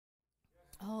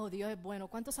Oh, Dios es bueno.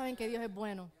 ¿Cuántos saben que Dios es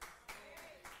bueno?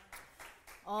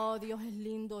 Oh, Dios es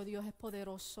lindo, Dios es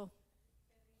poderoso.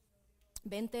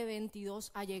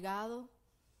 2022 ha llegado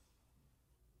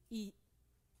y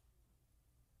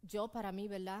yo para mí,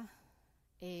 ¿verdad?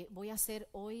 Voy a hacer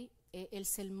hoy el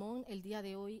sermón, el día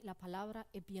de hoy, la palabra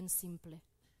es bien simple.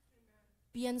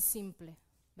 Bien simple,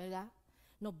 ¿verdad?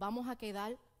 Nos vamos a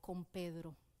quedar con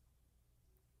Pedro.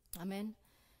 Amén.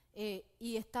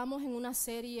 Y estamos en una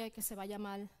serie que se va a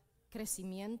llamar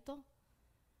Crecimiento.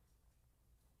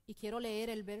 Y quiero leer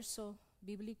el verso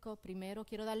bíblico primero.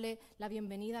 Quiero darle la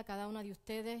bienvenida a cada una de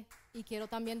ustedes y quiero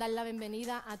también dar la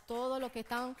bienvenida a todos los que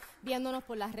están viéndonos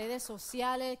por las redes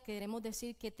sociales. Queremos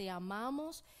decir que te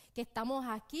amamos, que estamos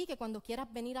aquí, que cuando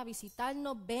quieras venir a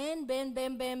visitarnos, ven,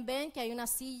 que hay una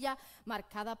silla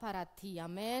marcada para ti.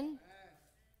 Amén.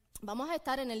 Vamos a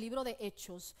estar en el libro de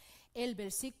Hechos,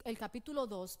 el capítulo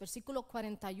 2, versículos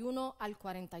 41 al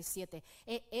 47.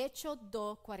 Hechos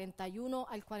 2, 41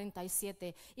 al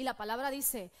 47. Y la palabra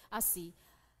dice así: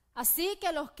 así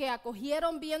que los que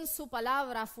acogieron bien su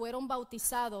palabra fueron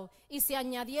bautizados, y se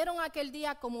añadieron aquel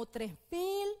día como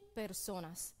 3,000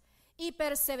 personas. Y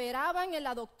perseveraban en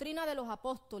la doctrina de los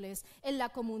apóstoles, en la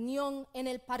comunión, en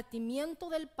el partimiento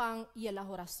del pan y en las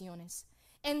oraciones.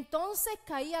 Entonces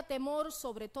caía temor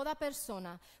sobre toda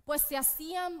persona, pues se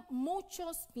hacían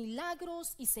muchos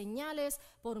milagros y señales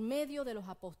por medio de los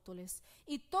apóstoles.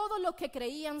 Y todos los que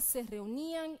creían se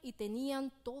reunían y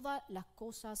tenían todas las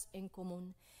cosas en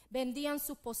común. Vendían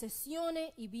sus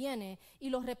posesiones y bienes y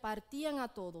los repartían a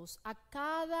todos, a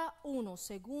cada uno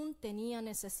según tenía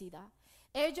necesidad.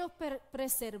 Ellos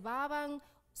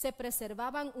se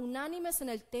preservaban unánimes en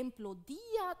el templo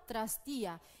día tras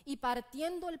día y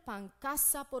partiendo el pan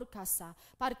casa por casa,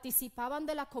 participaban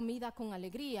de la comida con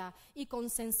alegría y con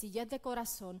sencillez de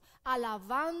corazón,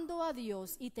 alabando a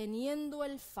Dios y teniendo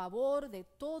el favor de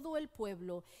todo el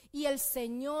pueblo. Y el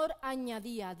Señor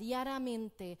añadía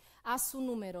diariamente a su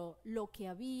número lo que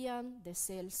habían de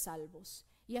ser salvos.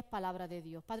 Y es palabra de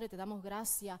Dios. Padre, te damos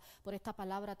gracias por esta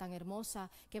palabra tan hermosa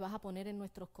que vas a poner en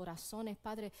nuestros corazones,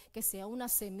 Padre, que sea una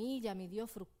semilla, mi Dios,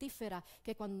 fructífera,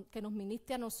 que nos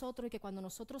ministre a nosotros y que cuando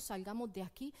nosotros salgamos de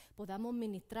aquí podamos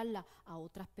ministrarla a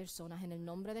otras personas. En el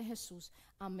nombre de Jesús,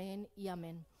 amén y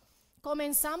amén.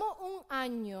 Comenzamos un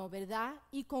año, ¿verdad?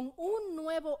 Y con un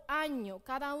nuevo año,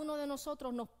 cada uno de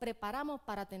nosotros nos preparamos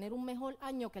para tener un mejor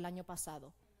año que el año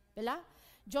pasado, ¿verdad?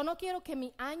 Yo no quiero que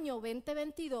mi año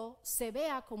 2022 se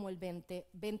vea como el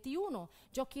 2021.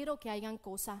 Yo quiero que hayan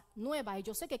cosas nuevas y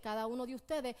yo sé que cada uno de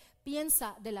ustedes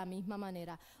piensa de la misma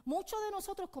manera. Muchos de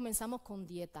nosotros comenzamos con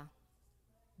dieta,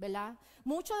 ¿verdad?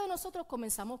 Muchos de nosotros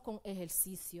comenzamos con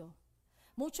ejercicio.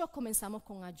 Muchos comenzamos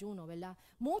con ayuno, ¿verdad?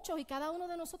 Muchos y cada uno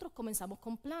de nosotros comenzamos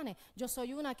con planes. Yo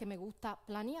soy una que me gusta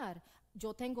planear.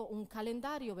 Yo tengo un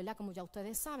calendario, ¿verdad? Como ya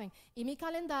ustedes saben. Y mi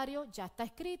calendario ya está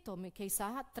escrito.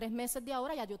 Quizás a 3 meses de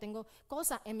ahora ya yo tengo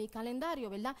cosas en mi calendario,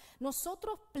 ¿verdad?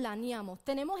 Nosotros planeamos.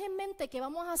 Tenemos en mente qué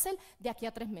vamos a hacer de aquí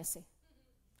a 3 meses.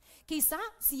 Quizás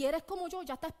si eres como yo,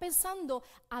 ya estás pensando,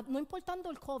 no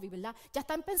importando el COVID, ¿verdad? Ya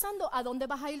están pensando a dónde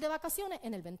vas a ir de vacaciones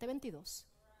en el 2022.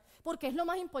 Porque es lo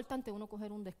más importante uno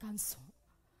coger un descanso,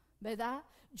 ¿verdad?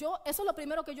 Eso es lo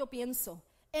primero que yo pienso.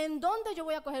 ¿En dónde yo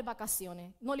voy a coger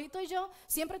vacaciones? Nolito y yo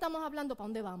siempre estamos hablando para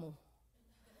dónde vamos.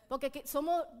 Porque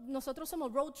nosotros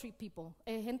somos road trip people,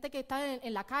 gente que está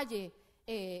en la calle,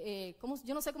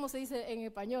 yo no sé cómo se dice en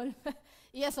español.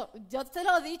 Y eso, yo te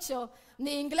lo he dicho,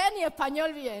 ni inglés ni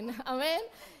español bien, amén.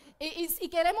 Y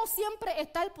queremos siempre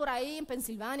estar por ahí en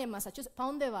Pensilvania, en Massachusetts. ¿Para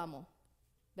dónde vamos?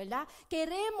 ¿Verdad?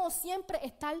 Queremos siempre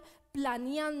estar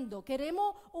planeando,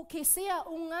 queremos que sea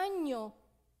un año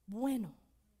bueno.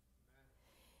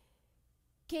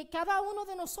 Que cada uno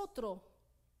de nosotros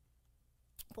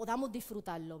podamos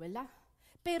disfrutarlo, ¿verdad?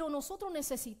 Pero nosotros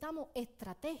necesitamos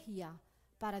estrategia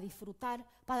para disfrutar,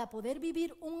 para poder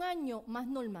vivir un año más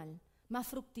normal, más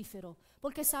fructífero.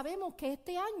 Porque sabemos que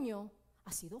este año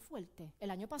ha sido fuerte,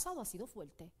 el año pasado ha sido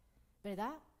fuerte,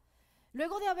 ¿verdad?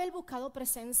 Luego de haber buscado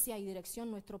presencia y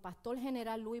dirección, nuestro pastor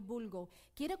general Luis Bulgo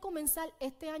quiere comenzar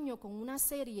este año con una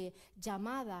serie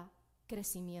llamada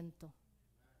Crecimiento,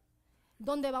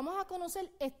 donde vamos a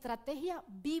conocer estrategias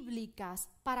bíblicas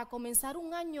para comenzar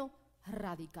un año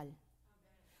radical.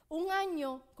 Un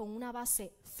año con una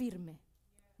base firme,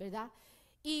 ¿verdad?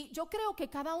 Y yo creo que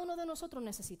cada uno de nosotros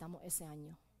necesitamos ese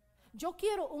año. Yo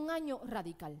quiero un año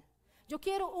radical. Yo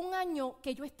quiero un año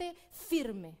que yo esté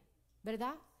firme,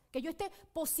 ¿verdad? Que yo esté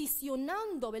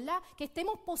posicionando, ¿verdad? Que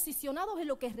estemos posicionados en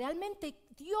lo que realmente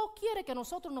Dios quiere que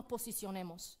nosotros nos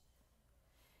posicionemos.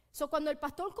 Cuando el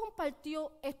pastor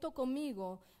compartió esto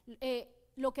conmigo,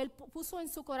 lo que Él puso en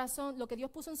su corazón, lo que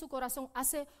Dios puso en su corazón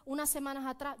hace unas semanas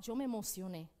atrás, yo me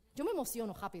emocioné. Yo me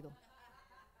emociono rápido.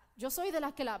 Yo soy de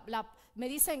las que me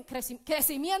dicen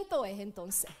crecimiento es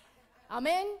entonces.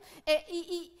 Amén.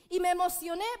 Y me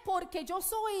emocioné porque yo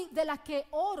soy de las que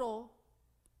oro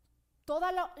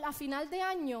toda la final de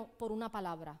año por una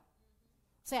palabra.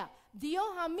 O sea, Dios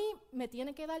a mí me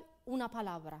tiene que dar una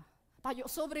palabra para yo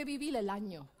sobrevivir el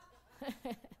año.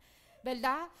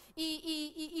 ¿Verdad?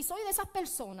 Y soy de esas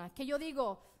personas que yo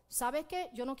digo, ¿sabes qué?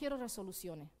 Yo no quiero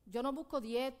resoluciones. Yo no busco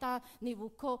dieta, ni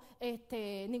busco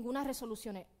ninguna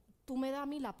resoluciones. Tú me das a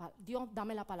mí Dios,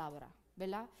 dame la palabra,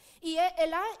 ¿verdad? Y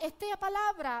esta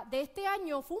palabra de este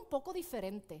año fue un poco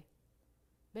diferente,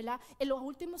 ¿verdad? En los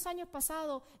últimos años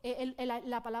pasados,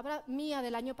 la palabra mía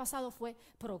del año pasado fue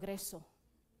progreso.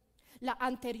 La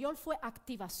anterior fue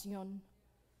activación.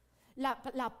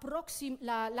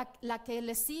 La que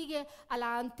le sigue a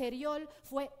la anterior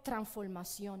fue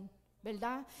transformación,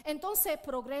 ¿verdad? Entonces,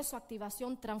 progreso,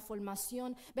 activación,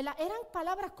 transformación, ¿verdad? Eran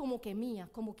palabras como que mías,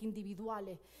 como que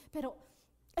individuales, pero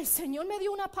el Señor me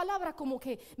dio una palabra como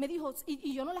que me dijo,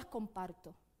 y yo no las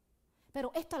comparto,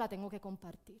 pero esta la tengo que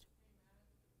compartir.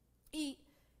 Y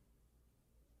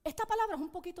esta palabra es un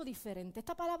poquito diferente,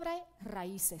 esta palabra es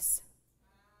raíces.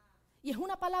 Y es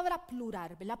una palabra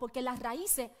plural, ¿verdad? Porque las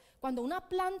raíces, cuando una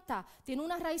planta tiene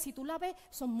una raíz y tú la ves,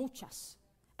 son muchas.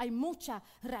 Hay muchas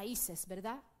raíces,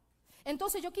 ¿verdad?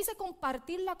 Entonces yo quise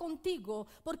compartirla contigo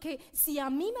porque si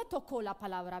a mí me tocó la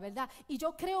palabra, ¿verdad? Y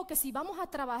yo creo que si vamos a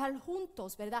trabajar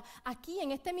juntos, ¿verdad? Aquí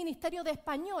en este ministerio de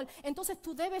español, entonces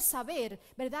tú debes saber,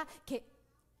 ¿verdad? Que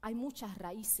hay muchas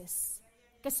raíces,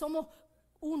 que somos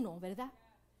uno, ¿verdad?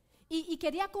 Y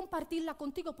quería compartirla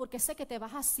contigo porque sé que te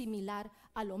vas a asimilar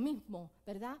a lo mismo,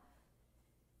 ¿verdad?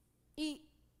 Y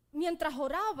mientras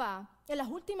oraba en las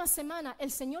últimas semanas,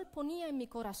 el Señor ponía en mi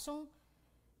corazón,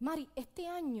 Mari, este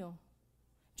año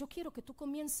yo quiero que tú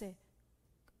comiences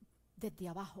desde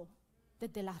abajo,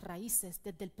 desde las raíces,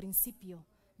 desde el principio,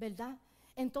 ¿verdad?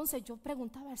 Entonces yo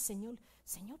preguntaba al Señor,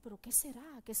 ¿pero qué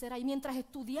será? ¿Qué será? Y mientras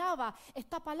estudiaba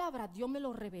esta palabra, Dios me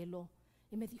lo reveló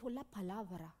y me dijo la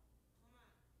palabra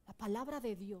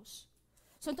de Dios.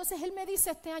 Entonces Él me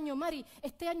dice este año, Mari,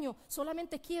 este año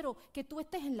solamente quiero que tú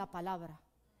estés en la palabra,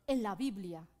 en la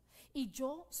Biblia. Y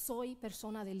yo soy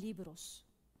persona de libros.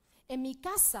 En mi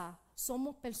casa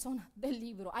somos personas de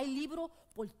libros. Hay libros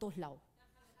por todos lados,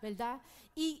 ¿verdad?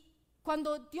 Y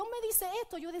cuando Dios me dice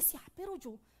esto, yo decía, pero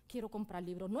yo quiero comprar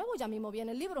libros nuevos. Ya mismo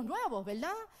vienen libros nuevos,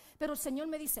 ¿verdad? Pero el Señor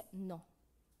me dice, no.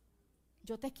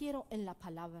 Yo te quiero en la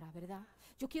palabra, ¿verdad?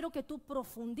 Yo quiero que tú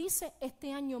profundices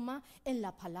este año más en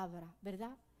la palabra,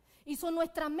 ¿verdad? Y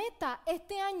nuestra meta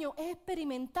este año es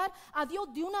experimentar a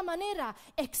Dios de una manera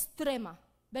extrema,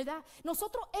 ¿verdad?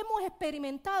 Nosotros hemos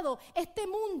experimentado este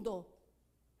mundo.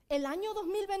 El año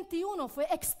 2021 fue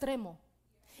extremo.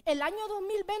 El año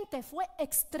 2020 fue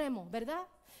extremo, ¿verdad?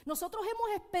 Nosotros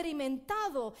hemos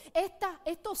experimentado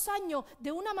estos años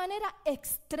de una manera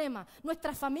extrema.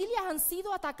 Nuestras familias han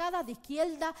sido atacadas de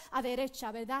izquierda a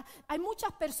derecha, ¿verdad? Hay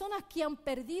muchas personas que han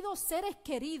perdido seres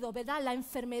queridos, ¿verdad? Las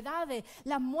enfermedades,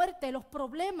 las muertes, los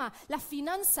problemas, las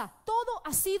finanzas, todo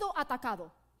ha sido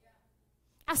atacado.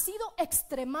 Ha sido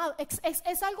extremado,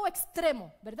 es algo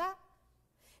extremo, ¿verdad?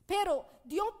 Pero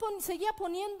Dios seguía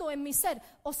poniendo en mi ser,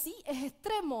 sí, es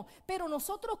extremo, pero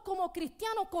nosotros como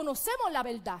cristianos conocemos la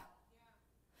verdad.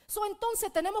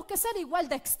 Entonces tenemos que ser igual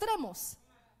de extremos.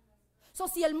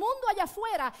 Si el mundo allá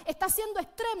afuera está siendo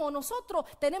extremo, nosotros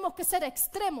tenemos que ser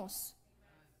extremos.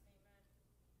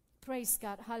 Praise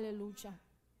God, aleluya.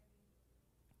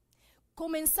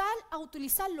 Comenzar a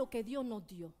utilizar lo que Dios nos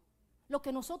dio, lo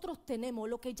que nosotros tenemos,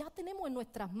 lo que ya tenemos en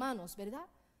nuestras manos, ¿verdad?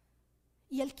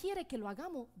 Y Él quiere que lo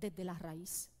hagamos desde la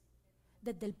raíz,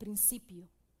 desde el principio,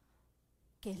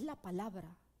 que es la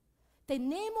palabra.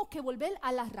 Tenemos que volver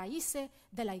a las raíces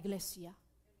de la iglesia.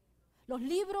 Los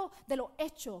libros de los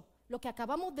Hechos, lo que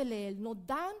acabamos de leer, nos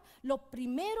dan lo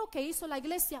primero que hizo la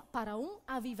iglesia para un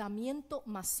avivamiento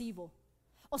masivo.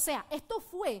 O sea, esto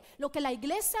fue lo que la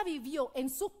iglesia vivió en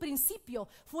sus principios,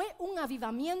 fue un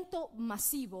avivamiento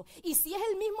masivo. Y si es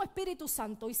el mismo Espíritu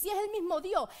Santo y si es el mismo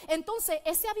Dios, entonces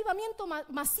ese avivamiento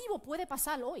masivo puede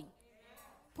pasar hoy.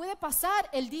 Puede pasar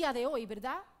el día de hoy,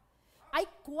 ¿verdad? Hay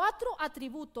 4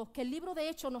 atributos que el libro de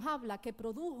Hechos nos habla que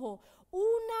produjo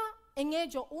en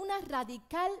ellos una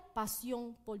radical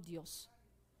pasión por Dios.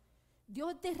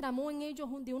 Dios derramó en ellos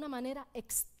de una manera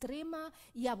extrema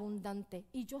y abundante.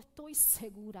 Y yo estoy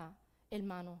segura,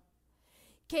 hermano,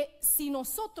 que si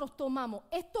nosotros tomamos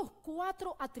estos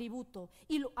 4 atributos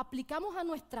y los aplicamos a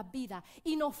nuestras vidas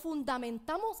y nos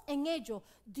fundamentamos en ellos,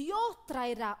 Dios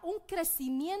traerá un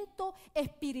crecimiento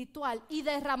espiritual y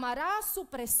derramará su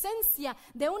presencia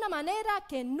de una manera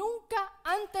que nunca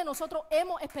antes nosotros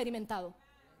hemos experimentado.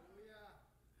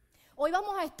 Hoy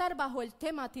vamos a estar bajo el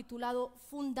tema titulado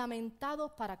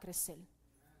Fundamentados para crecer.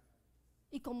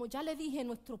 Y como ya le dije,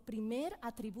 nuestro primer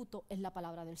atributo es la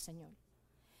palabra del Señor.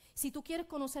 Si tú quieres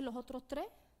conocer los otros 3,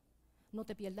 no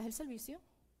te pierdas el servicio,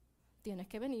 tienes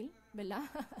que venir, ¿verdad?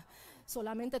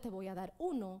 Solamente te voy a dar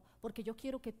uno, porque yo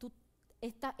quiero que tú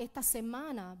esta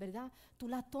semana, ¿verdad? Tú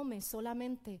la tomes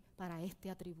solamente para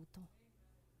este atributo,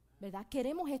 ¿verdad?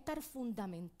 Queremos estar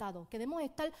fundamentados, queremos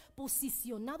estar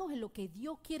posicionados en lo que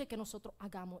Dios quiere que nosotros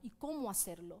hagamos y cómo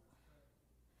hacerlo.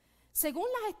 Según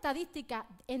las estadísticas,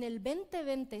 en el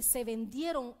 2020 se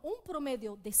vendieron un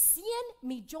promedio de 100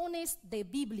 millones de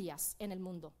Biblias en el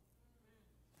mundo.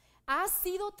 Ha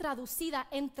sido traducida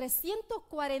en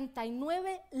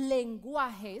 349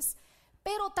 lenguajes,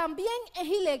 pero también es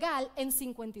ilegal en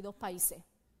 52 países.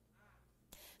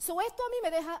 Esto a mí me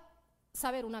deja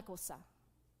saber una cosa.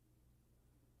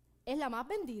 Es la más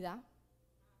vendida,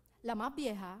 la más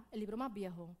vieja, el libro más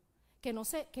viejo.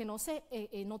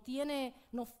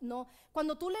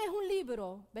 Cuando tú lees un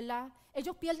libro, ¿verdad?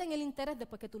 Ellos pierden el interés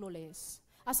después que tú lo lees.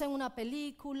 Hacen una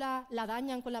película, la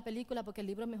dañan con la película porque el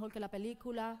libro es mejor que la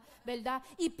película, ¿verdad?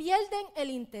 Y pierden el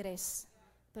interés.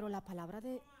 Pero la palabra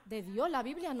de Dios, la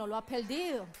Biblia, no lo ha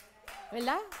perdido,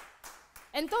 ¿verdad?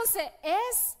 Entonces,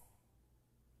 es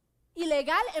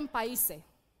ilegal en países.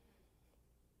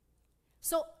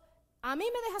 A mí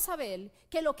me deja saber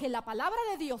que lo que la palabra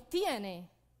de Dios tiene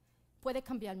puede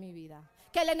cambiar mi vida.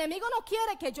 Que el enemigo no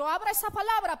quiere que yo abra esa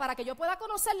palabra para que yo pueda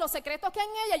conocer los secretos que hay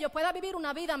en ella y yo pueda vivir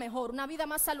una vida mejor, una vida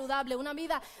más saludable, una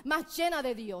vida más llena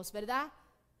de Dios, ¿verdad?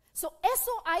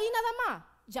 Eso ahí nada más,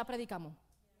 ya predicamos.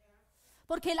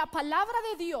 Porque la palabra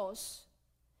de Dios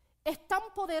es tan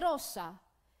poderosa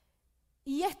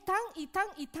y es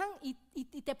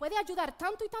y te puede ayudar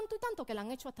tanto y tanto que la han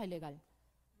hecho hasta ilegal.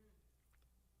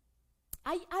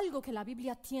 Hay algo que la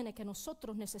Biblia tiene que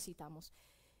nosotros necesitamos.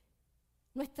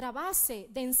 Nuestra base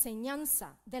de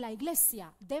enseñanza de la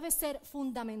iglesia debe ser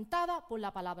fundamentada por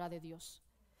la palabra de Dios.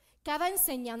 Cada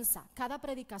enseñanza, cada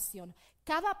predicación,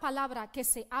 cada palabra que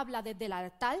se habla desde el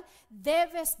altar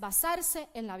debe basarse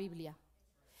en la Biblia.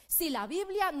 Si la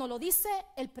Biblia no lo dice,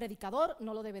 el predicador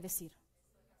no lo debe decir.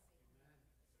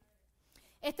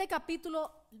 Este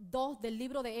capítulo 2 del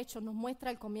libro de Hechos nos muestra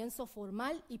el comienzo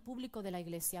formal y público de la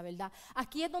iglesia, ¿verdad?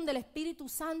 Aquí es donde el Espíritu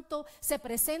Santo se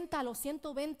presenta a los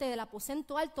 120 del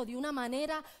aposento alto de una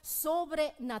manera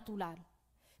sobrenatural.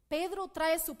 Pedro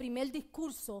trae su primer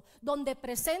discurso donde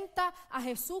presenta a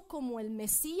Jesús como el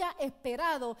Mesías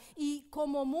esperado y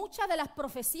como muchas de las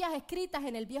profecías escritas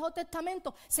en el Viejo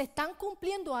Testamento se están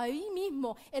cumpliendo ahí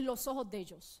mismo en los ojos de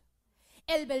ellos.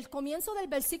 El comienzo del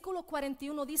versículo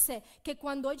 41 dice que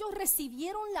cuando ellos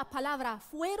recibieron la palabra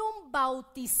fueron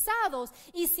bautizados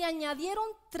y se añadieron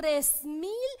 3,000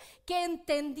 que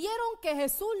entendieron que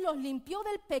Jesús los limpió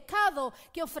del pecado,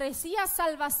 que ofrecía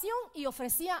salvación y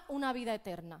ofrecía una vida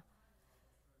eterna.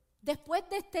 Después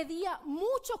de este día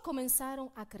muchos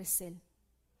comenzaron a crecer.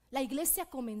 La iglesia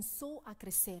comenzó a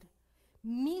crecer.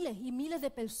 Miles y miles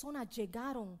de personas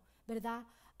llegaron, ¿verdad?,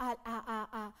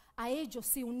 a ellos,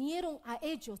 se unieron a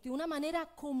ellos de una manera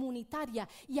comunitaria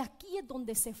y aquí es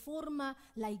donde se forma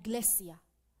la iglesia.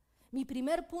 Mi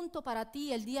primer punto para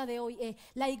ti el día de hoy es: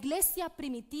 la iglesia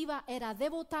primitiva era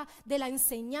devota de la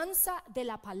enseñanza de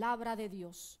la palabra de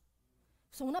Dios.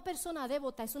 Una persona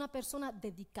devota es una persona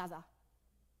dedicada.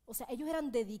 O sea, ellos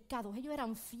eran dedicados, ellos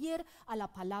eran fieles a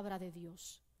la palabra de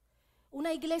Dios.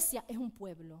 Una iglesia es un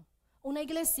pueblo. Una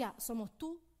iglesia somos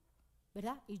tú,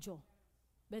 ¿verdad? Y yo.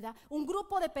 ¿Verdad? Un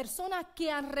grupo de personas que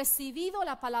han recibido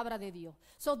la palabra de Dios.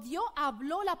 Dios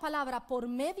habló la palabra por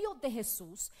medio de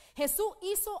Jesús. Jesús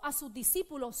hizo a sus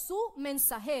discípulos su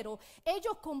mensajero.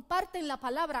 Ellos comparten la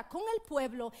palabra con el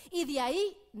pueblo y de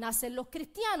ahí nacen los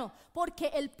cristianos. Porque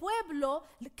el pueblo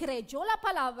creyó la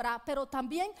palabra, pero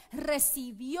también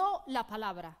recibió la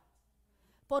palabra.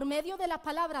 Por medio de la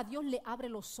palabra Dios le abre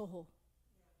los ojos.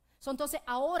 Entonces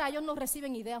ahora ellos no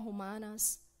reciben ideas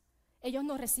humanas. Ellos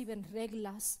no reciben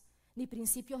reglas ni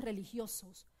principios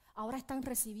religiosos. Ahora están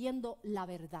recibiendo la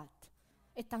verdad.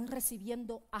 Están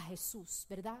recibiendo a Jesús,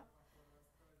 ¿verdad?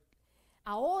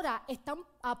 Ahora están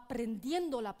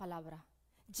aprendiendo la palabra,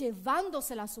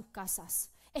 llevándosela a sus casas.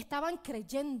 Estaban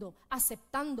creyendo,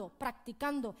 aceptando,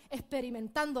 practicando,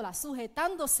 experimentándola,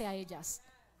 sujetándose a ellas.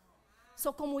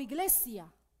 Como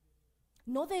iglesia,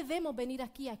 no debemos venir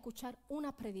aquí a escuchar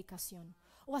una predicación,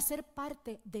 o a ser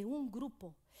parte de un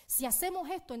grupo. Si hacemos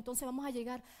esto, entonces vamos a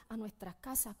llegar a nuestras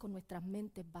casas con nuestras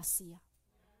mentes vacías.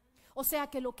 O sea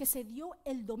que lo que se dio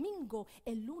el domingo,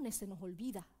 el lunes se nos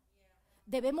olvida.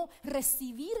 Debemos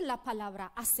recibir la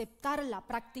palabra, aceptarla,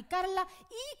 practicarla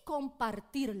y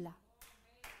compartirla.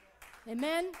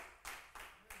 Amén.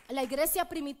 La iglesia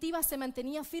primitiva se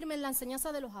mantenía firme en la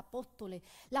enseñanza de los apóstoles.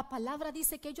 La palabra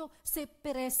dice que ellos se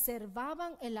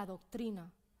preservaban en la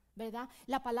doctrina, ¿verdad?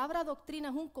 La palabra doctrina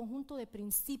es un conjunto de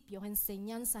principios,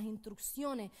 enseñanzas,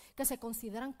 instrucciones que se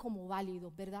consideran como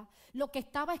válidos, ¿verdad? Lo que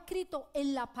estaba escrito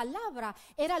en la palabra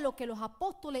era lo que los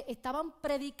apóstoles estaban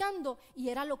predicando y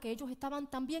era lo que ellos estaban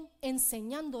también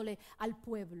enseñándole al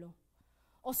pueblo.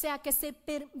 O sea que se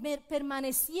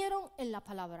permanecieron en la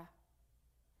palabra.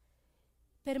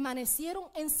 Permanecieron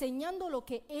enseñando lo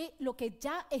que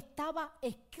ya estaba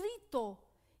escrito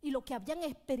y lo que habían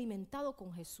experimentado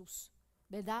con Jesús,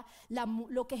 ¿verdad?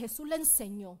 Lo que Jesús le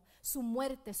enseñó, su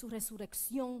muerte, su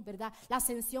resurrección, ¿verdad? La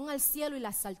ascensión al cielo y la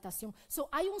exaltación.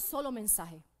 Hay un solo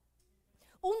mensaje.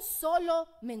 Un solo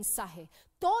mensaje.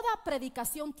 Toda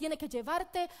predicación tiene que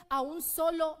llevarte a un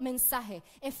solo mensaje.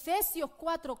 Efesios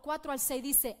 4:4-6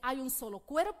 dice: hay un solo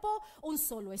cuerpo, un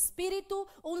solo espíritu,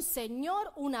 un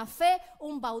Señor, una fe,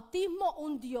 un bautismo,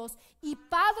 un Dios y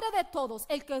Padre de todos,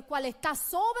 el cual está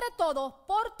sobre todos,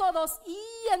 por todos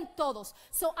y en todos.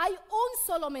 Hay un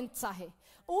solo mensaje.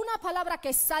 Una palabra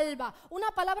que salva,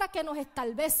 una palabra que nos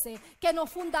establece, que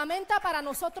nos fundamenta para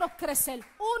nosotros crecer.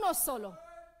 Uno solo.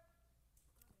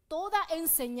 Toda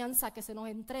enseñanza que se nos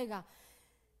entrega,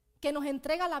 que nos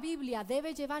entrega la Biblia,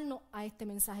 debe llevarnos a este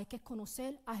mensaje, que es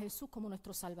conocer a Jesús como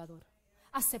nuestro Salvador,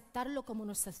 aceptarlo como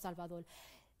nuestro Salvador,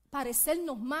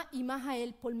 parecernos más y más a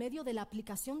Él por medio de la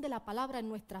aplicación de la palabra en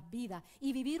nuestras vidas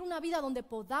y vivir una vida donde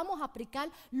podamos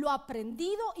aplicar lo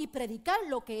aprendido y predicar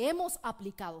lo que hemos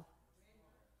aplicado.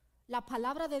 La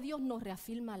palabra de Dios nos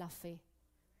reafirma la fe,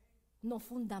 nos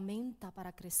fundamenta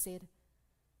para crecer.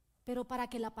 Pero para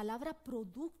que la palabra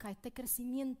produzca este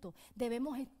crecimiento,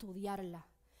 debemos estudiarla,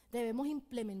 debemos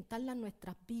implementarla en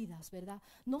nuestras vidas, ¿verdad?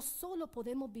 No solo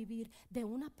podemos vivir de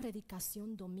una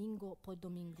predicación domingo por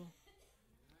domingo.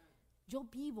 Yo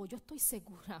estoy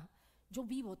segura,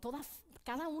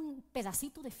 cada un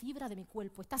pedacito de fibra de mi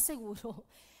cuerpo está seguro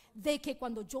de que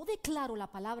cuando yo declaro la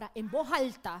palabra en voz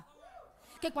alta,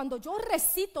 que cuando yo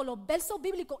recito los versos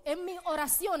bíblicos en mis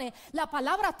oraciones, la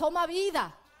palabra toma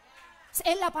vida.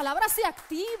 La palabra se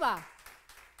activa.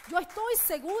 Yo estoy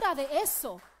segura de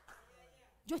eso.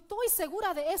 Yo estoy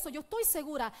segura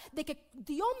de que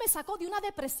Dios me sacó de una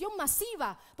depresión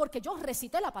masiva porque yo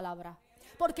recité la palabra,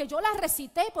 porque yo la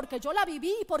recité, porque yo la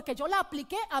viví y porque yo la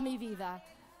apliqué a mi vida.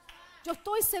 Yo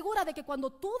estoy segura de que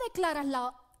cuando tú declaras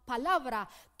la palabra,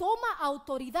 toma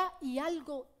autoridad y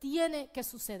algo tiene que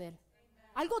suceder.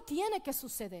 Algo tiene que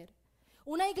suceder.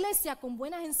 Una iglesia con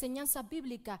buenas enseñanzas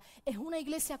bíblicas es una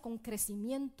iglesia con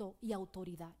crecimiento y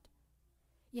autoridad.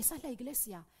 Y esa es la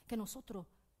iglesia que nosotros,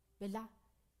 ¿verdad?,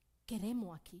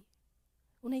 queremos aquí.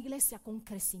 Una iglesia con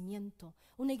crecimiento,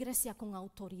 una iglesia con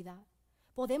autoridad.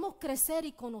 Podemos crecer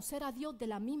y conocer a Dios de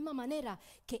la misma manera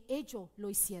que ellos lo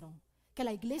hicieron, que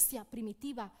la iglesia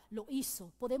primitiva lo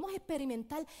hizo. Podemos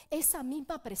experimentar esa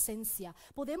misma presencia,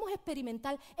 podemos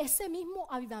experimentar ese mismo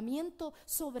avivamiento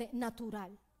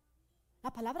sobrenatural.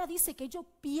 La palabra dice que ellos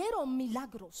vieron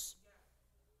milagros.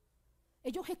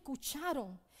 Ellos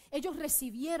escucharon, ellos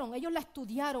recibieron, ellos la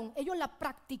estudiaron, ellos la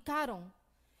practicaron.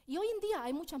 Y hoy en día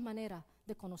hay muchas maneras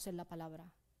de conocer la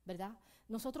palabra, ¿verdad?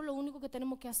 Nosotros lo único que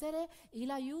tenemos que hacer es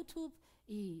ir a YouTube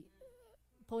y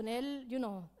poner,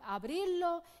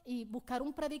 abrirlo y buscar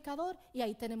un predicador y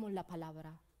ahí tenemos la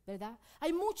palabra, ¿verdad?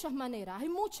 Hay muchas maneras,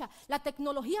 La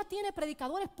tecnología tiene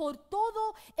predicadores por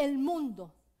todo el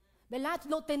mundo, ¿verdad?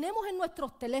 Lo tenemos en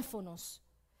nuestros teléfonos.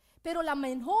 Pero la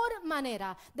mejor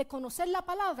manera de conocer la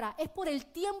palabra es por el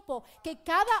tiempo que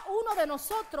cada uno de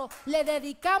nosotros le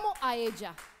dedicamos a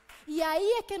ella. Y ahí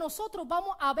es que nosotros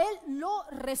vamos a ver los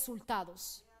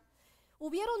resultados.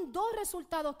 Hubieron 2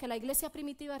 resultados que la iglesia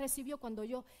primitiva recibió cuando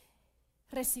ellos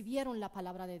recibieron la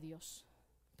palabra de Dios.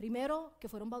 Primero, que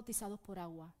fueron bautizados por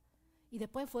agua y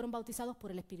después fueron bautizados por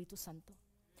el Espíritu Santo.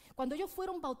 Cuando ellos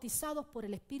fueron bautizados por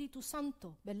el Espíritu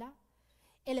Santo, ¿verdad?,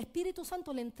 el Espíritu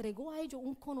Santo le entregó a ellos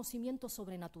un conocimiento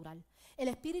sobrenatural. El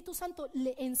Espíritu Santo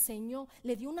le enseñó,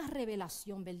 le dio una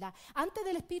revelación, ¿verdad? Antes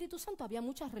del Espíritu Santo había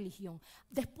mucha religión.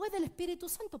 Después del Espíritu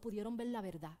Santo pudieron ver la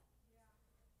verdad.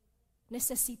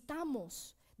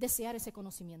 Necesitamos desear ese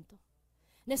conocimiento.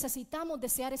 Necesitamos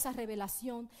desear esa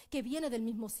revelación que viene del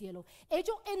mismo cielo.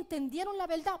 Ellos entendieron la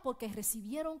verdad porque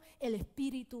recibieron el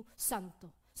Espíritu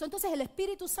Santo. Entonces el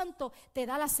Espíritu Santo te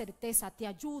da la certeza, te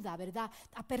ayuda, ¿verdad?,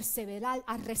 a perseverar,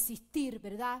 a resistir,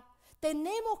 ¿verdad?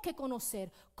 Tenemos que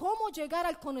conocer cómo llegar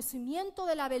al conocimiento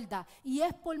de la verdad, y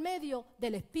es por medio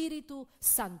del Espíritu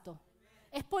Santo.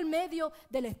 Es por medio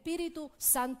del Espíritu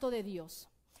Santo de Dios.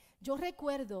 Yo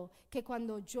recuerdo que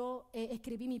cuando yo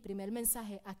escribí mi primer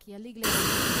mensaje aquí en la iglesia, ¡Santo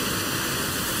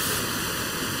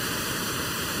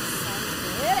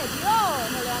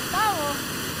Dios! ¡Nos levantamos!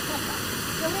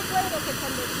 Yo recuerdo que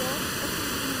cuando yo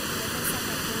escribí mi primer mensaje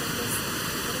aquí en la iglesia,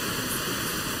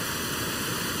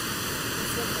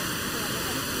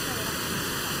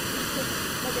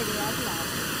 no llegué a hablar,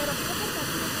 pero quiero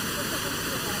compartir una cosa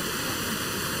contigo para que tú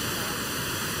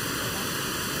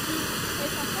y el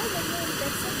pastor me dio un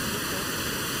verso bíblico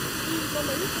y lo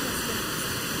leí como siempre.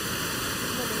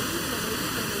 Lo leí.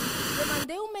 Le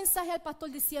mandé un mensaje al pastor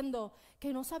diciendo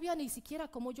que no sabía ni siquiera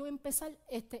cómo yo empezar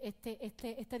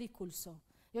este discurso.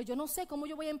 Yo no sé cómo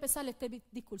yo voy a empezar este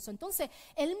discurso. Entonces,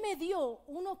 él me dio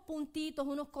unos puntitos,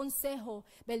 unos consejos,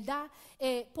 ¿verdad?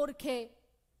 Porque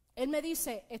él me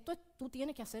dice, tú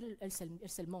tienes que hacer el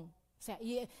sermón. O sea,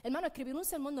 y hermano, escribir un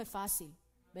sermón no es fácil,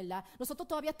 ¿verdad? Nosotros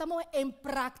todavía estamos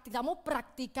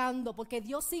practicando, porque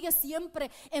Dios sigue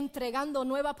siempre entregando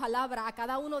nueva palabra a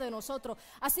cada uno de nosotros.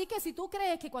 Así que si tú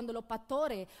crees que cuando los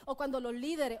pastores o cuando los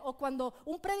líderes o cuando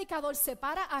un predicador se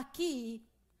para aquí,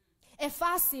 es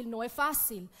fácil, no es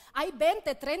fácil. Hay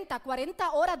 20, 30,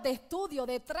 40 horas de estudio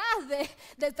detrás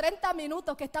de 30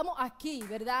 minutos que estamos aquí,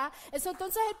 ¿verdad?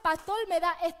 Entonces el pastor me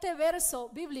da este verso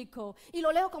bíblico y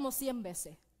lo leo como 100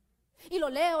 veces. Y lo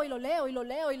leo, y lo leo, y lo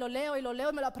leo, y lo leo, y lo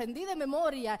leo, y me lo aprendí de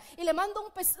memoria. Y le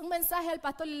mando un mensaje al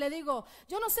pastor y le digo,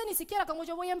 yo no sé ni siquiera cómo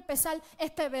yo voy a empezar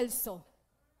este verso.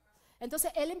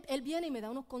 Entonces él viene y me da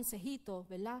unos consejitos,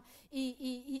 ¿verdad?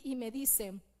 Y me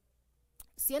dice,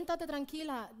 siéntate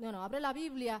tranquila, bueno, abre la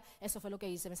Biblia. Eso fue lo que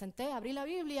hice, me senté, abrí la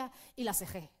Biblia y la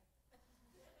cerré.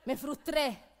 Me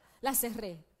frustré, la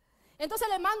cerré. Entonces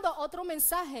le mando otro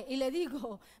mensaje y le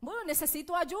digo, bueno,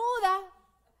 necesito ayuda,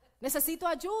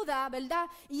 ¿verdad?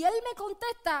 Y él me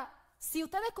contesta, si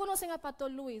ustedes conocen al pastor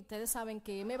Luis, ustedes saben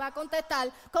que me va a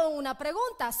contestar con una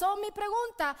pregunta. Mi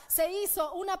pregunta se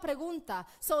hizo una pregunta.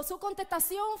 Su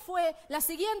contestación fue la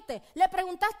siguiente, ¿le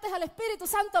preguntaste al Espíritu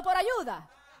Santo por ayuda?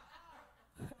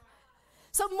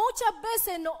 Muchas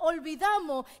veces nos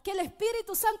olvidamos que el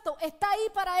Espíritu Santo está ahí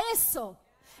para eso.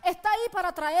 Está ahí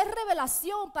para traer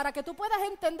revelación, para que tú puedas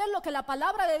entender lo que la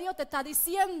palabra de Dios te está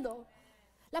diciendo.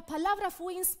 La palabra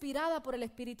fue inspirada por el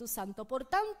Espíritu Santo, por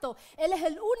tanto, Él es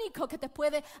el único que te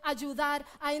puede ayudar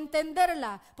a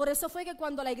entenderla. Por eso fue que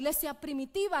cuando la iglesia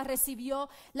primitiva recibió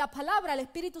la palabra, el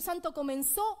Espíritu Santo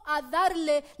comenzó a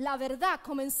darle la verdad.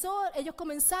 Ellos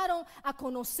comenzaron a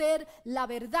conocer la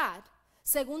verdad.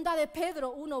 Segunda de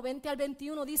Pedro 1, 20 al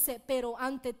 21 dice, pero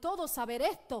ante todo saber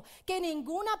esto, que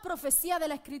ninguna profecía de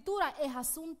la Escritura es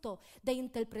asunto de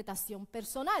interpretación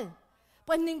personal.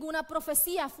 Pues ninguna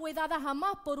profecía fue dada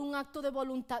jamás por un acto de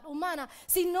voluntad humana,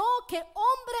 sino que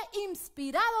hombres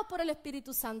inspirados por el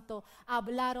Espíritu Santo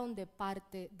hablaron de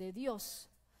parte de Dios.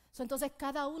 Entonces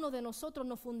cada uno de nosotros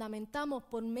nos fundamentamos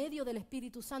por medio del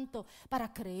Espíritu Santo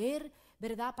para creer,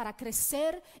 ¿verdad? Para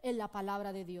crecer en la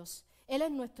palabra de Dios. Él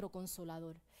es nuestro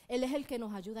consolador. Él es el que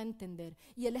nos ayuda a entender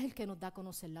y Él es el que nos da a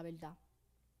conocer la verdad.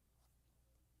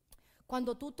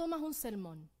 Cuando tú tomas un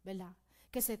sermón, ¿verdad?,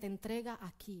 que se te entrega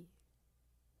aquí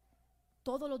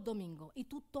todos los domingos y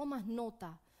tú tomas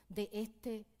nota de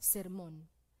este sermón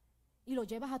y lo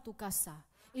llevas a tu casa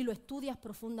y lo estudias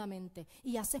profundamente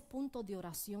y haces puntos de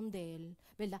oración de él,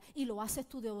 ¿verdad? Y lo haces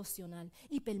tu devocional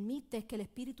y permites que el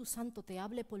Espíritu Santo te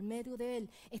hable por medio de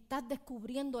él, estás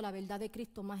descubriendo la verdad de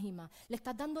Cristo más y más. Le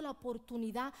estás dando la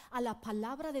oportunidad a la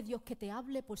palabra de Dios que te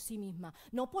hable por sí misma,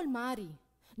 no por Mari,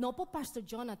 no por Pastor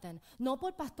Jonathan, no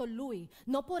por Pastor Luis,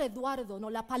 no por Eduardo,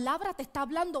 no, la palabra te está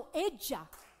hablando ella,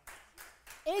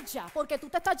 porque tú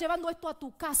te estás llevando esto a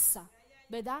tu casa,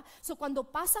 ¿verdad? Cuando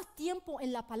pasas tiempo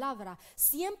en la palabra,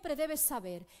 siempre debes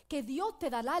saber que Dios te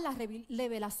dará la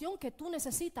revelación que tú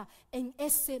necesitas en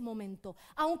ese momento.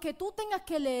 Aunque tú tengas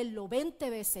que leerlo 20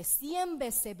 veces, 100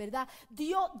 veces, ¿verdad?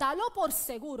 Dios, dalo por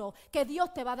seguro que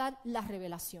Dios te va a dar la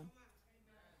revelación.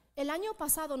 El año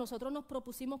pasado nosotros nos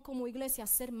propusimos como iglesia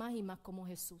ser más y más como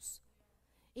Jesús.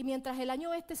 Y mientras el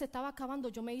año se estaba acabando,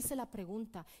 yo me hice la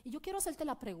pregunta, y yo quiero hacerte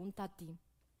la pregunta a ti.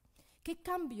 ¿Qué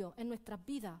cambio en nuestras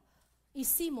vidas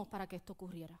hicimos para que esto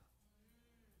ocurriera?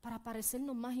 Para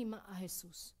parecernos más y más a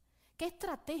Jesús. ¿Qué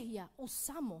estrategia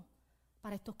usamos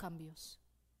para estos cambios?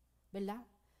 ¿Verdad?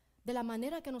 De la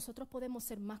manera que nosotros podemos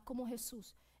ser más como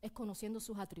Jesús es conociendo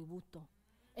sus atributos,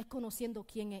 es conociendo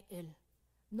quién es Él.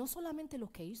 No solamente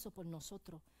lo que hizo por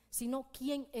nosotros, sino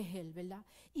quién es Él, ¿verdad?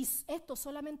 Y esto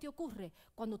solamente ocurre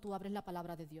cuando tú abres la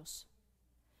palabra de Dios.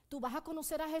 Tú vas a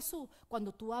conocer a Jesús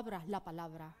cuando tú abras la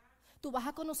palabra. Tú vas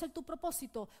a conocer tu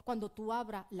propósito cuando tú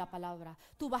abras la palabra.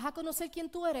 Tú vas a conocer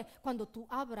quién tú eres cuando tú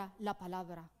abras la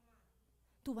palabra.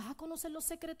 Tú vas a conocer los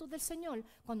secretos del Señor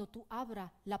cuando tú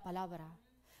abras la palabra.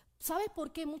 ¿Sabes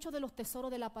por qué muchos de los tesoros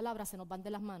de la palabra se nos van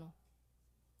de las manos?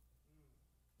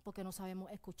 Porque no sabemos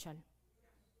escuchar.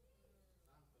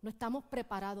 No estamos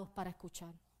preparados para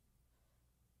escuchar.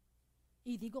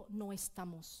 Y digo, no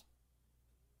estamos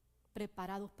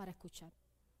preparados para escuchar.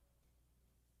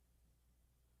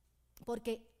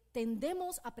 Porque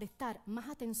tendemos a prestar más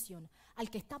atención al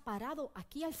que está parado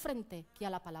aquí al frente que a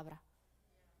la palabra,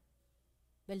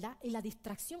 ¿verdad? Y la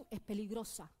distracción es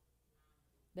peligrosa,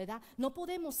 ¿verdad? No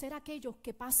podemos ser aquellos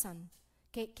que pasan,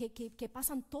 que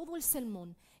pasan todo el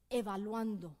sermón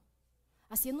evaluando,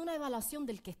 haciendo una evaluación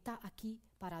del que está aquí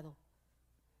parado.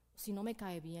 Si no me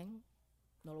cae bien,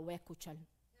 no lo voy a escuchar.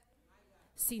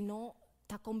 Si no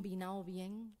está combinado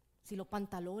bien, si los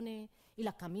pantalones y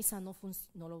las camisas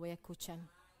no lo voy a escuchar.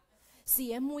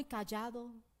 Si es muy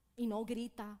callado y no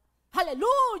grita,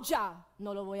 ¡aleluya!,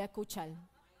 no lo voy a escuchar,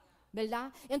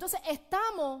 ¿verdad? Entonces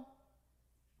estamos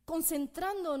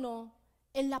concentrándonos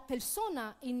en la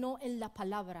persona y no en la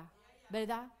palabra,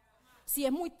 ¿verdad? Si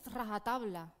es muy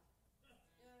rajatabla,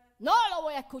 no lo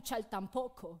voy a escuchar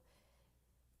tampoco.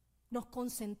 Nos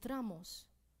concentramos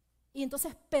y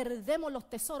entonces perdemos los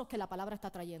tesoros que la palabra está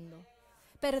trayendo.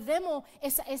 Perdemos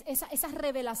esa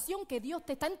revelación que Dios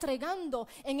te está entregando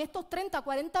en estos 30,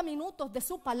 40 minutos de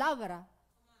su palabra.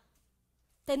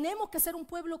 Tenemos que ser un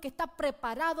pueblo que está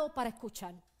preparado para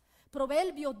escuchar.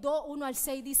 Proverbios 2, 1 al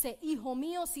 6 dice: Hijo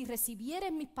mío, si recibieres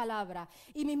mis palabras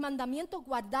y mis mandamientos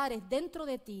guardares dentro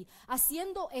de ti,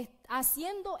 haciendo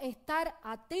estar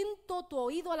atento tu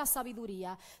oído a la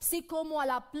sabiduría, si como a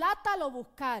la plata lo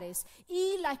buscares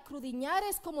y la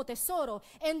escudriñares como tesoro,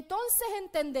 entonces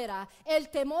entenderás el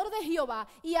temor de Jehová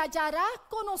y hallarás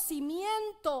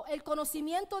conocimiento, el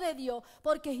conocimiento de Dios,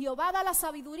 porque Jehová da la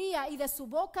sabiduría y de su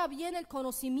boca viene el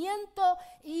conocimiento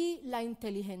y la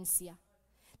inteligencia.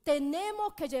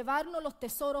 Tenemos que llevarnos los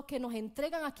tesoros que nos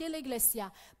entregan aquí en la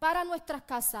iglesia para nuestras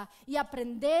casas y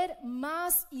aprender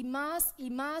más y más y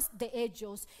más de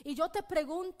ellos. Y yo te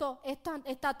pregunto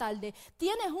esta tarde,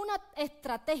 ¿tienes una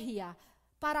estrategia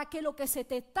para que lo que se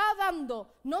te está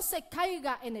dando no se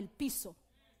caiga en el piso,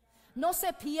 no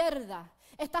se pierda?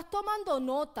 ¿Estás tomando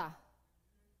nota?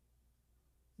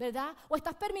 ¿Verdad? ¿O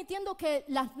estás permitiendo que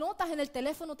las notas en el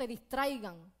teléfono te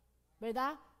distraigan?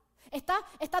 ¿Verdad?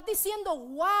 Estás diciendo,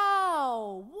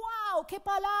 wow, qué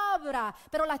palabra,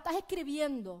 pero la estás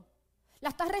escribiendo, la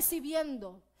estás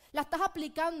recibiendo, la estás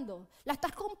aplicando, la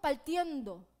estás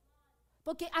compartiendo,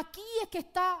 porque aquí es que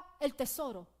está el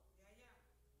tesoro,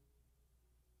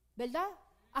 ¿verdad?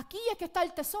 Aquí es que está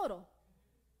el tesoro,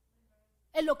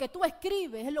 en lo que tú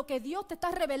escribes, en lo que Dios te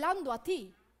está revelando a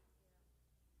ti.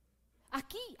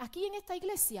 Aquí en esta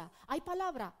iglesia hay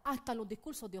palabras hasta en los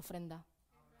discursos de ofrenda.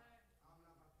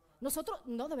 Nosotros,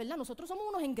 no, de verdad, nosotros somos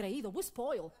unos engreídos, we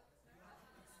spoil.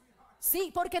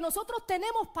 Sí, porque nosotros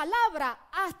tenemos palabra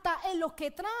hasta en los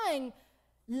que traen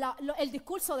el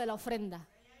discurso de la ofrenda.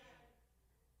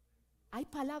 Hay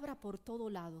palabra por todo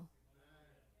lado.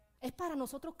 Es para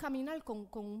nosotros caminar con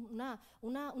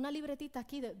una libretita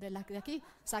aquí, de aquí,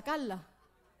 sacarla,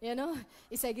 you know,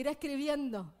 y seguir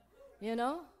escribiendo, you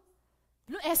know.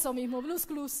 Eso mismo, Blues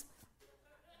Clues.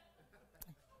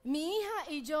 Mi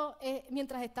hija y yo,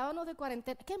 mientras estábamos de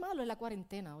cuarentena, qué malo es la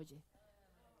cuarentena, oye.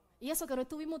 Y eso que no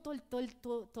estuvimos todos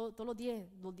los 10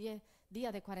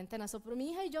 días de cuarentena. Pero mi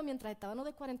hija y yo, mientras estábamos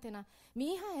de cuarentena,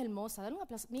 mi hija es hermosa, dale un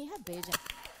aplauso. Mi hija es bella,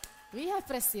 mi hija es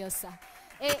preciosa.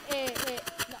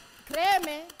 No,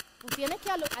 créeme, tú tienes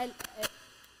que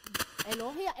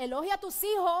elogia a tus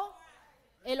hijos,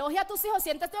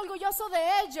 siéntete orgulloso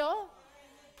de ellos.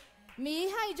 Mi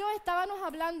hija y yo estábamos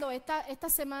hablando esta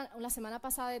semana, la semana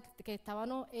pasada, que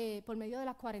estábamos por medio de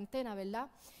la cuarentena,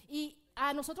 ¿verdad? Y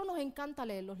a nosotros nos encanta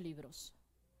leer los libros.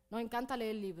 Nos encanta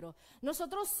leer libros.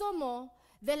 Nosotros somos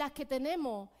de las que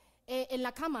tenemos en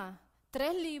la cama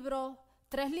 3 libros,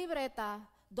 3 libretas,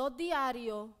 2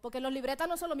 diarios, porque los libretas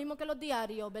no son lo mismo que los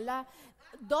diarios, ¿verdad?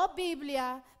 2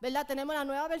 Biblias, ¿verdad? Tenemos la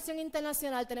Nueva Versión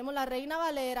Internacional, tenemos la Reina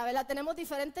Valera, ¿verdad? Tenemos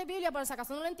diferentes Biblias, por si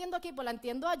acaso no la entiendo aquí, pues la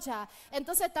entiendo allá.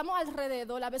 Entonces estamos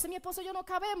alrededor. A veces mi esposo y yo no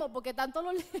cabemos porque tantos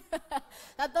los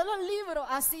libros,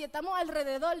 así, estamos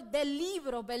alrededor del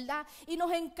libro, ¿verdad? Y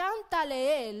nos encanta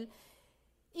leer.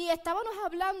 Y estábamos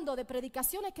hablando de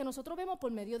predicaciones que nosotros vemos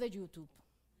por medio de YouTube.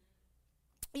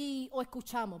 O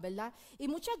escuchamos, ¿verdad? Y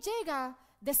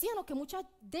decíamos que muchas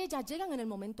de ellas llegan en el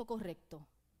momento correcto.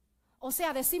 O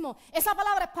sea, decimos, esa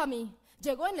palabra es para mí.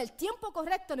 Llegó en el tiempo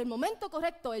correcto, en el momento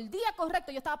correcto, el día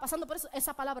correcto. Yo estaba pasando por eso,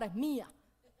 esa palabra es mía.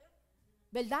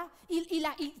 ¿Verdad?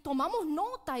 Y tomamos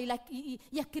nota y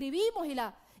escribimos y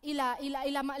la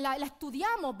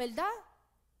estudiamos, ¿verdad?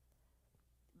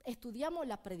 Estudiamos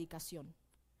la predicación.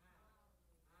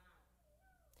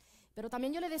 Pero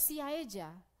también yo le decía a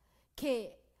ella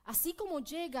que así como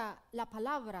llega la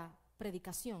palabra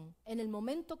predicación en el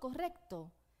momento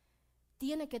correcto,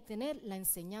 tiene que tener la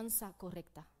enseñanza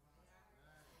correcta.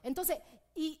 Entonces,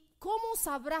 ¿y cómo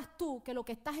sabrás tú que lo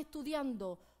que estás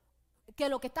estudiando, que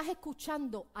lo que estás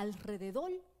escuchando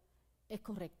alrededor es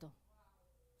correcto?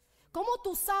 ¿Cómo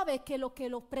tú sabes que lo que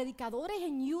los predicadores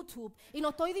en YouTube, y no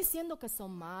estoy diciendo que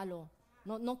son malos,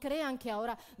 no crean que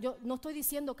ahora, yo no estoy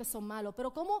diciendo que son malos,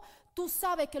 pero cómo tú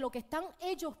sabes que lo que están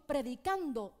ellos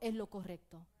predicando es lo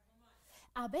correcto?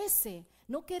 A veces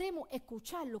no queremos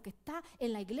escuchar lo que está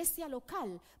en la iglesia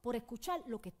local por escuchar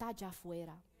lo que está allá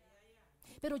afuera.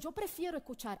 Pero yo prefiero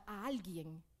escuchar a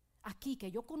alguien aquí que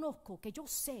yo conozco, que yo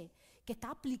sé, que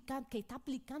está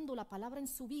aplicando la palabra en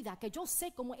su vida, que yo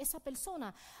sé cómo esa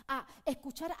persona, a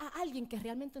escuchar a alguien que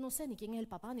realmente no sé ni quién es el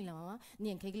papá, ni la mamá, ni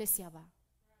en qué iglesia va,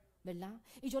 ¿verdad?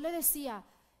 Y yo le decía,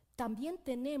 también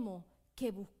tenemos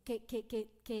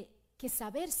que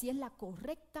saber si es la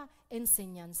correcta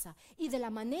enseñanza. Y de la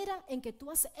manera en que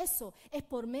tú haces eso es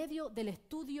por medio del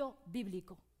estudio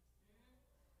bíblico.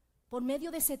 Por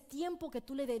medio de ese tiempo que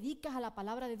tú le dedicas a la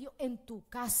palabra de Dios en tu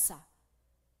casa.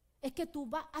 Es que tú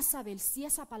vas a saber si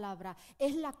esa palabra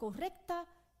es la correcta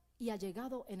y ha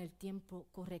llegado en el tiempo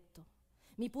correcto.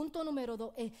 Mi punto número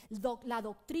 2 es la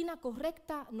doctrina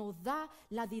correcta nos da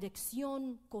la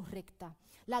dirección correcta.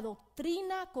 La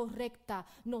doctrina correcta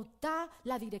nos da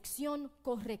la dirección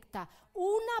correcta.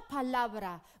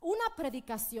 Una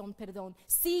predicación,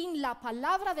 sin la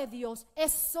palabra de Dios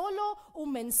es solo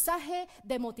un mensaje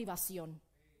de motivación.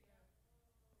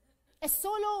 Es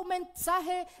solo un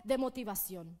mensaje de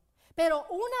motivación. Pero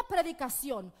una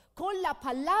predicación con la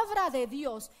palabra de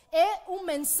Dios es un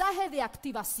mensaje de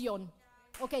activación.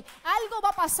 Okay. Algo va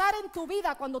a pasar en tu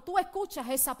vida cuando tú escuchas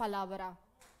esa palabra.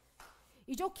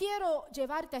 Y yo quiero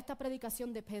llevarte a esta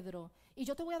predicación de Pedro. Y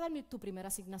yo te voy a dar tu primera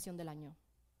asignación del año.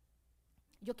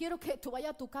 Yo quiero que tú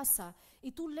vayas a tu casa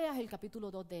y tú leas el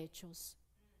capítulo 2 de Hechos.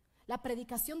 La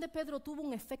predicación de Pedro tuvo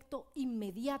un efecto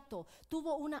inmediato,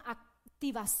 tuvo una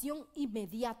activación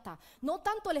inmediata. No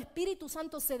tanto el Espíritu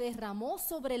Santo se derramó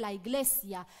sobre la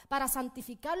iglesia para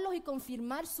santificarlos y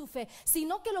confirmar su fe,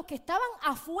 sino que los que estaban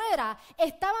afuera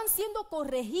estaban siendo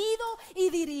corregidos y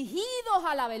dirigidos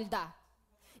a la verdad.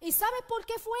 ¿Y sabes por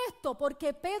qué fue esto?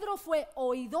 Porque Pedro fue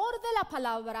oidor de la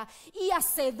palabra y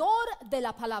hacedor de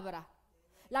la palabra.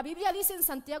 La Biblia dice en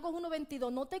Santiago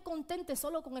 1:22, no te contentes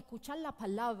solo con escuchar la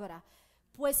palabra,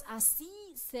 pues así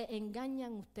se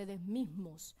engañan ustedes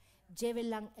mismos.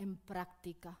 Llévenla en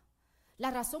práctica.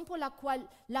 La razón por la cual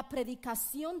la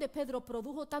predicación de Pedro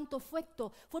produjo tanto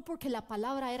efecto fue porque la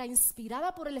palabra era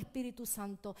inspirada por el Espíritu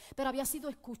Santo, pero había sido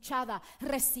escuchada,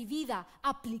 recibida,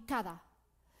 aplicada.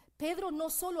 Pedro no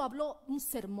solo habló un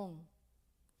sermón,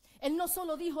 él no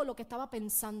solo dijo lo que estaba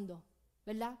pensando,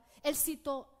 ¿verdad? Él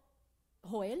citó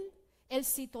Joel, él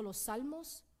citó los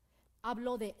salmos,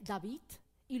 habló de David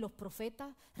y los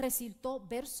profetas, recitó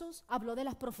versos, habló de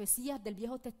las profecías del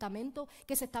Viejo Testamento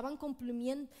que se estaban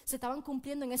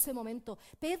cumpliendo en ese momento.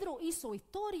 Pedro hizo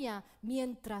historia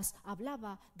mientras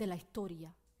hablaba de la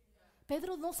historia.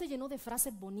 Pedro no se llenó de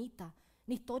frases bonitas,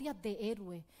 ni historias de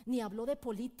héroes, ni habló de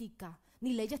política,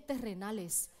 ni leyes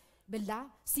terrenales, ¿verdad?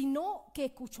 Sino que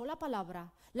escuchó la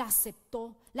palabra, la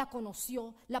aceptó, la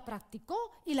conoció, la practicó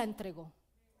y la entregó.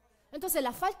 Entonces,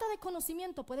 la falta de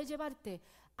conocimiento puede llevarte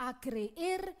a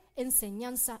creer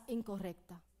enseñanza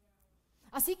incorrecta.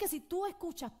 Así que si tú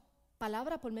escuchas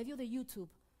palabra por medio de YouTube,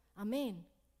 amén,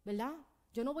 ¿verdad?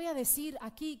 Yo no voy a decir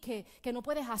aquí que no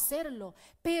puedes hacerlo,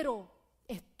 pero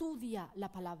estudia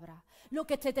la palabra. Lo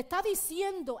que te está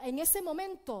diciendo en ese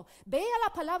momento, ve a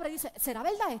la palabra y dice, ¿será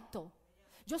verdad esto?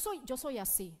 Yo soy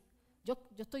así. Yo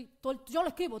lo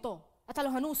escribo todo, hasta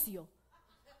los anuncios.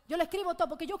 Yo lo escribo todo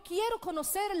porque yo quiero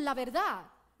conocer la verdad,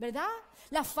 ¿verdad?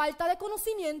 La falta de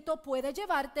conocimiento puede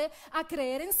llevarte a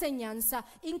creer enseñanzas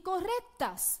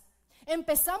incorrectas.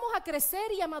 Empezamos a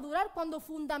crecer y a madurar cuando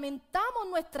fundamentamos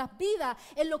nuestras vidas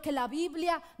en lo que la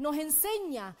Biblia nos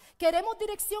enseña. Queremos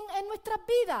dirección en nuestras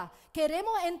vidas.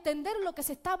 Queremos entender lo que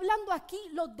se está hablando aquí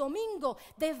los domingos.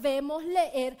 Debemos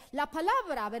leer la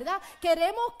palabra, ¿verdad?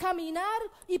 Queremos caminar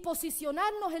y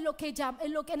posicionarnos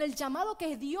en el llamado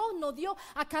que Dios nos dio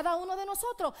a cada uno de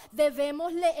nosotros.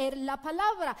 Debemos leer la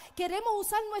palabra. Queremos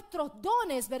usar nuestros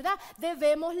dones, ¿verdad?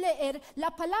 Debemos leer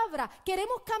la palabra.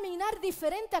 Queremos caminar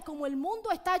diferente a como el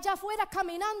mundo está allá afuera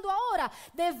caminando ahora.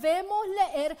 Debemos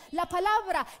leer la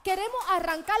palabra. Queremos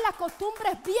arrancar las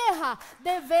costumbres viejas.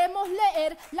 Debemos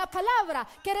leer la palabra.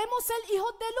 Queremos ser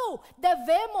hijos de luz.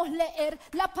 Debemos leer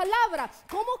la palabra.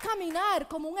 Cómo caminar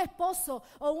como un esposo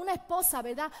o una esposa,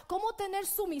 ¿verdad? Cómo tener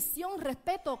sumisión,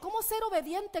 respeto. Cómo ser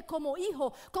obediente como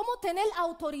hijo. Cómo tener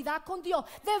autoridad con Dios.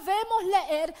 Debemos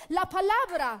leer la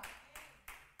palabra.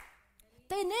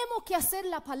 Tenemos que hacer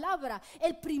la palabra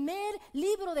el primer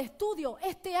libro de estudio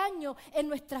este año en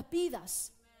nuestras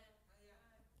vidas.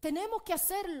 Tenemos que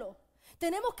hacerlo.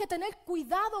 Tenemos que tener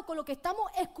cuidado con lo que estamos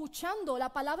escuchando.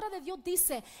 La palabra de Dios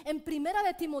dice en 1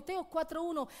 de Timoteo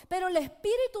 4:1, pero el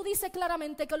Espíritu dice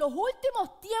claramente que en los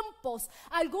últimos tiempos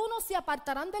algunos se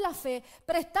apartarán de la fe,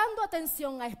 prestando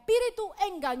atención a espíritu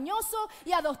engañoso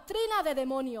y a doctrina de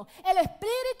demonios. El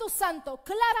Espíritu Santo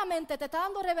claramente te está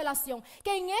dando revelación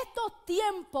que en estos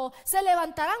tiempos se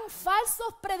levantarán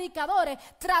falsos predicadores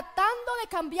tratando de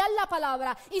cambiar la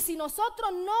palabra. Y si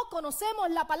nosotros no conocemos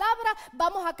la palabra,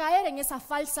 vamos a caer en esas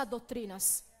falsas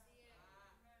doctrinas.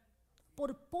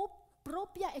 Por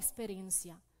propia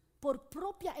experiencia,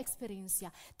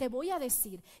 te voy a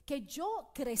decir que yo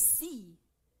crecí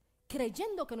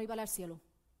creyendo que no iba al cielo.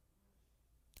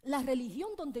 La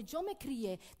religión donde yo me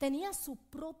crié tenía su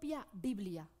propia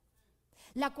Biblia,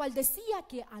 la cual decía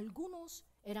que algunos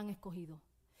eran escogidos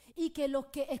y que los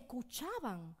que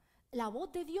escuchaban la voz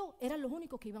de Dios eran los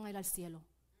únicos que iban a ir al cielo.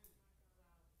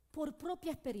 Por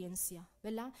propia experiencia,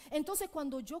 ¿verdad? Entonces,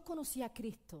 cuando yo conocí a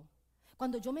Cristo,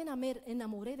 cuando yo me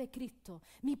enamoré de Cristo,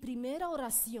 mi primera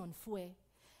oración fue: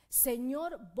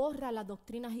 Señor, borra las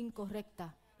doctrinas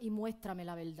incorrectas y muéstrame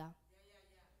la verdad.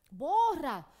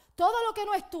 Borra todo lo que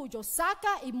no es tuyo,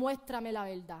 saca y muéstrame la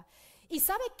verdad. Y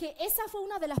 ¿sabes qué? Esa fue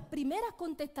una de las primeras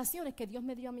contestaciones que Dios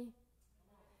me dio a mí.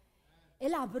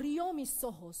 Él abrió mis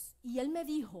ojos y Él me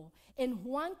dijo en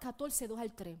Juan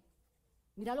 14:2-3,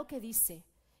 mira lo que dice.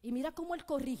 Y mira cómo Él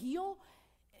corrigió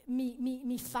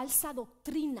mi falsa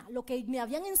doctrina, lo que me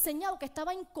habían enseñado que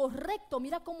estaba incorrecto.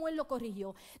 Mira cómo Él lo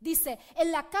corrigió. Dice: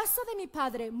 en la casa de mi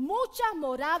Padre muchas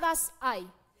moradas hay.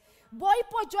 Voy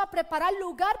pues yo a preparar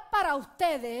lugar para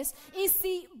ustedes, y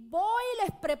si voy y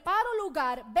les preparo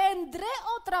lugar, vendré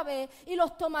otra vez y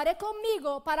los tomaré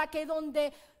conmigo, para que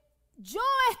donde yo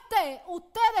esté,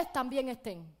 ustedes también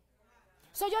estén.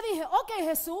 So yo dije: ok,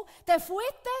 Jesús, te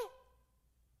fuiste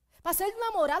para ser una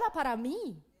morada para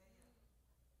mí.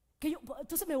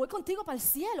 Entonces me voy contigo para el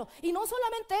cielo. Y no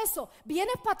solamente eso,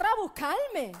 vienes para atrás a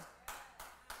buscarme.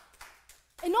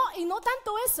 Y no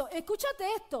tanto eso,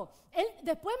 escúchate esto. Él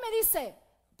después me dice: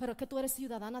 pero es que tú eres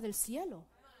ciudadana del cielo.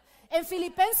 En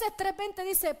Filipenses 3:20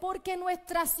 dice: porque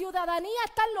nuestra ciudadanía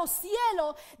está en los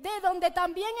cielos, de donde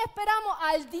también esperamos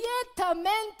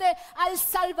directamente al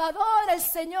Salvador, el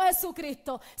Señor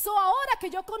Jesucristo. Ahora que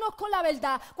yo conozco la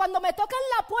verdad, cuando me tocan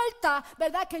la puerta,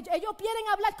 ¿verdad? Que ellos quieren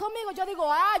hablar conmigo, yo digo: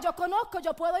 yo conozco,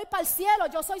 yo puedo ir para el cielo,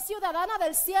 yo soy ciudadana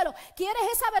del cielo. ¿Quieres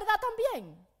esa verdad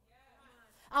también?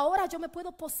 Ahora yo me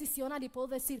puedo posicionar y puedo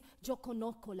decir: yo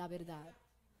conozco la verdad.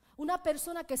 Una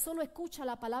persona que solo escucha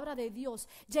la palabra de Dios,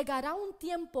 llegará un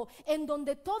tiempo en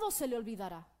donde todo se le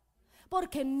olvidará,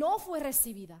 porque no fue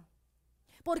recibida,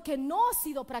 porque no ha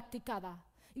sido practicada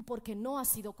y porque no ha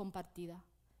sido compartida.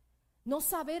 No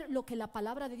saber lo que la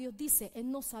palabra de Dios dice es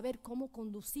no saber cómo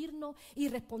conducirnos y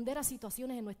responder a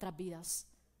situaciones en nuestras vidas.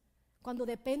 Cuando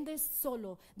dependes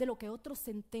solo de lo que otros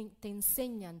te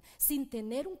enseñan, sin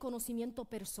tener un conocimiento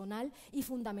personal y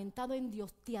fundamentado en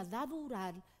Dios, te hará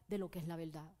dudar de lo que es la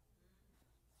verdad.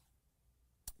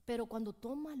 Pero cuando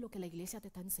tomas lo que la iglesia te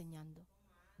está enseñando,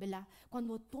 ¿verdad?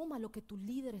 Cuando tomas lo que tus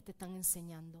líderes te están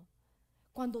enseñando,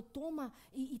 cuando tomas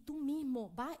y tú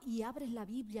mismo vas y abres la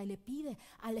Biblia y le pides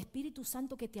al Espíritu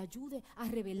Santo que te ayude a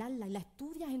revelarla, y la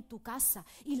estudias en tu casa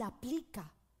y la aplicas,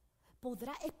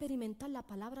 podrás experimentar la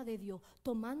palabra de Dios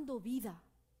tomando vida,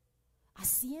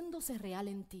 haciéndose real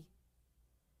en ti.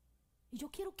 Y yo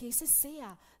quiero que ese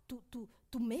sea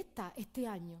tu meta este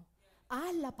año.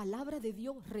 Haz la palabra de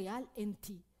Dios real en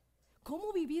ti.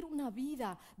 Cómo vivir una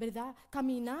vida, ¿verdad?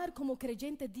 Caminar como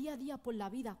creyentes día a día por la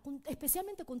vida,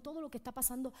 especialmente con todo lo que está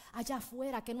pasando allá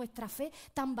afuera, que nuestra fe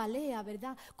tambalea,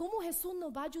 ¿verdad? Cómo Jesús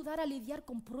nos va a ayudar a lidiar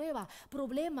con pruebas,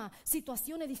 problemas,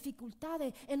 situaciones,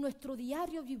 dificultades en nuestro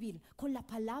diario vivir con la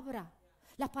palabra.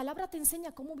 La palabra te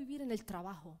enseña cómo vivir en el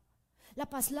trabajo. La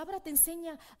palabra te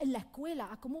enseña en la escuela,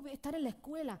 a cómo estar en la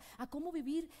escuela, a cómo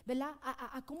vivir, ¿verdad?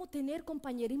 A cómo tener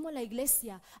compañerismo en la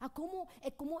iglesia, a cómo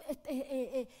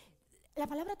la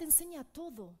palabra te enseña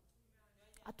todo.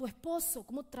 A tu esposo,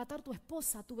 cómo tratar a tu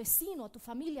esposa, a tu vecino, a tu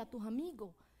familia, a tus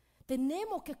amigos.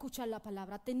 Tenemos que escuchar la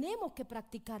palabra, tenemos que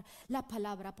practicar la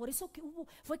palabra. Por eso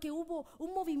fue que hubo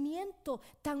un movimiento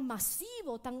tan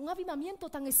masivo, un avivamiento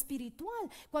tan espiritual.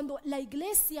 Cuando la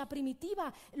iglesia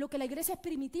primitiva, lo que la iglesia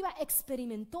primitiva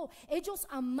experimentó, ellos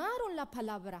amaron la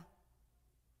palabra.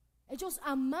 Ellos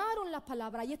amaron la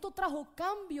palabra y esto trajo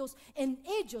cambios en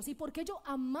ellos. Y porque ellos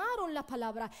amaron la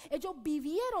palabra, ellos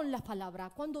vivieron la palabra.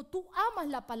 Cuando tú amas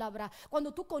la palabra,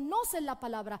 cuando tú conoces la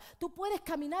palabra, tú puedes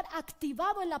caminar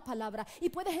activado en la palabra y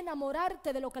puedes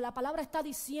enamorarte de lo que la palabra está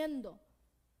diciendo.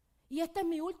 Y este es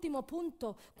mi último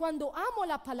punto. Cuando amo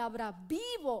la palabra,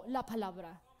 vivo la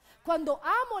palabra. Cuando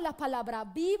amo la palabra,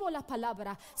 vivo la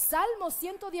palabra. Salmo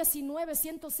 119,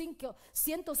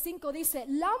 105 dice: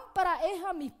 lámpara es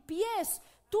a mis pies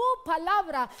tu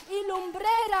palabra y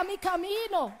lumbrera mi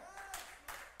camino.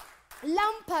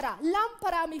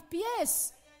 Lámpara a mis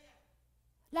pies.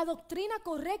 La doctrina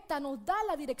correcta nos da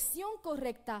la dirección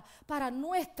correcta para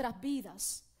nuestras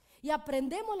vidas. Y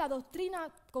aprendemos la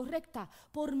doctrina correcta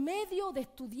por medio de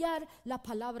estudiar la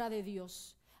palabra de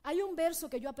Dios. Hay un verso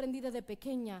que yo aprendí desde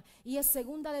pequeña y es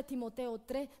 2 de Timoteo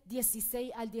 3,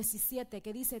 16 al 17,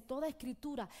 que dice: toda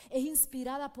escritura es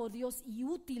inspirada por Dios y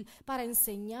útil para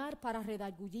enseñar, para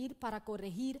redarguir, para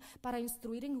corregir, para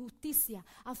instruir en justicia,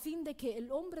 a fin de que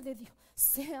el hombre de Dios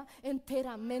sea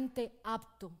enteramente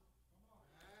apto.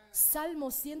 Salmo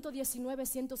 119,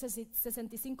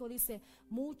 165 dice: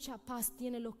 mucha paz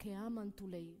tienen los que aman tu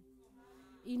ley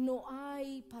y no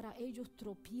hay para ellos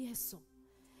tropiezo.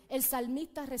 El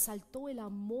salmista resaltó el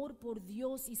amor por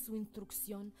Dios y su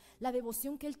instrucción. La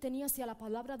devoción que él tenía hacia la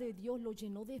palabra de Dios lo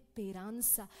llenó de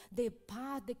esperanza, de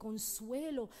paz, de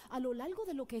consuelo a lo largo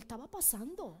de lo que estaba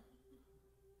pasando.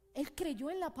 Él creyó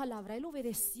en la palabra, él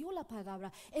obedeció la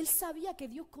palabra. Él sabía que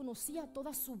Dios conocía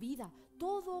toda su vida,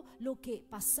 todo lo que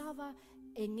pasaba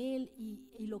en él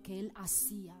y lo que él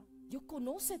hacía. Dios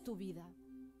conoce tu vida.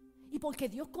 Y porque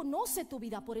Dios conoce tu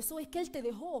vida, por eso es que Él te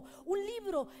dejó un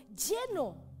libro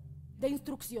lleno de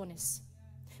instrucciones,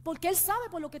 porque Él sabe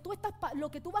por lo que tú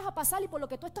vas a pasar y por lo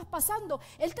que tú estás pasando.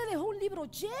 Él te dejó un libro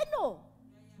lleno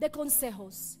de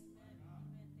consejos.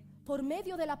 Por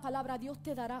medio de la palabra, Dios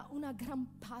te dará una gran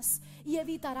paz y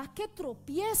evitarás que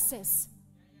tropieces.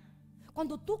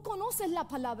 Cuando tú conoces la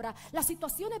palabra, las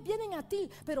situaciones vienen a ti,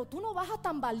 pero tú no vas a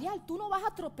tambalear, tú no vas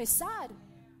a tropezar.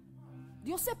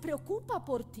 Dios se preocupa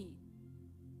por ti.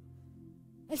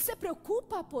 Él se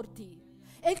preocupa por ti.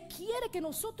 Él quiere que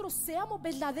nosotros seamos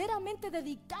verdaderamente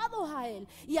dedicados a Él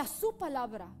y a su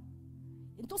palabra.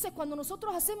 Entonces, cuando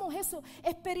nosotros hacemos eso,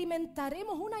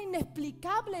 experimentaremos una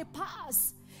inexplicable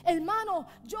paz. Hermano,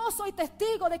 yo soy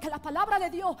testigo de que la palabra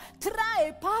de Dios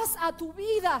trae paz a tu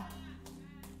vida.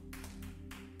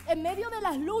 En medio de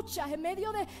las luchas, en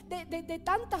medio de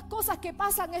tantas cosas que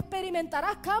pasan,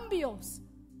 experimentarás cambios.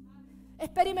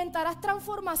 Experimentarás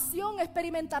transformación,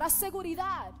 experimentarás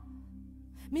seguridad.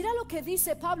 Mira lo que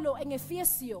dice Pablo en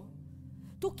Efesios.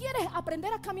 ¿Tú quieres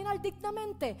aprender a caminar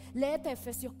dignamente? Léete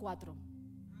Efesios 4.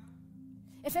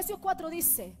 Efesios 4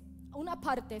 dice, una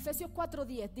parte, Efesios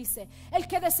 4:10 dice: el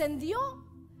que descendió,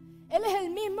 Él es el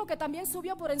mismo que también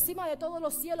subió por encima de todos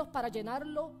los cielos para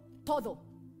llenarlo todo.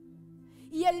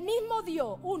 Y Él mismo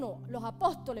dio, uno, los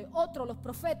apóstoles, otro, los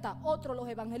profetas, otro, los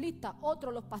evangelistas, otro,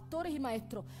 los pastores y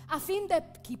maestros, a fin de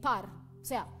equipar, o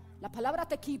sea, la palabra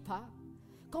te equipa,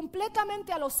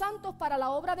 completamente a los santos para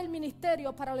la obra del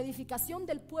ministerio, para la edificación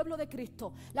del pueblo de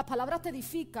Cristo. La palabra te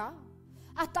edifica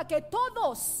hasta que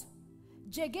todos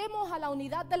lleguemos a la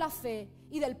unidad de la fe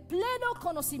y del pleno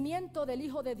conocimiento del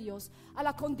Hijo de Dios, a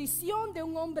la condición de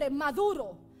un hombre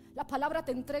maduro. La palabra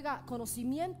te entrega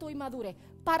conocimiento y madurez.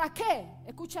 ¿Para qué?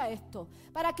 Escucha esto.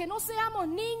 Para que no seamos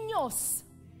niños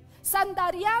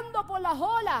sandareando por las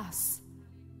olas,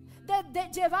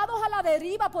 llevados a la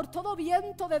deriva por todo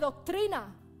viento de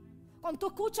doctrina. Cuando tú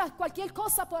escuchas cualquier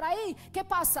cosa por ahí, ¿qué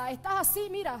pasa? Estás así,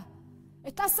 mira,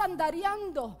 estás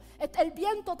sandareando, el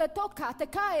viento te toca, te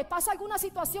cae, pasa alguna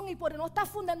situación y por no estás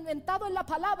fundamentado en la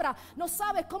palabra, no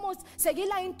sabes cómo seguir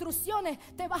las instrucciones,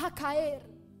 te vas a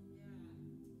caer.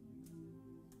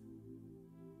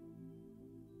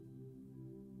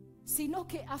 sino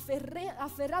que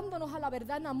aferrándonos a la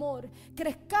verdad en amor,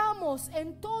 crezcamos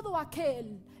en todo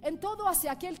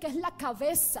hacia aquel que es la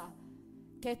cabeza,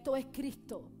 que esto es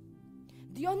Cristo.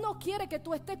 Dios no quiere que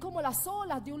tú estés como las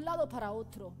olas de un lado para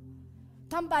otro,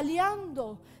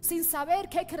 tambaleando sin saber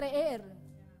qué creer.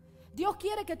 Dios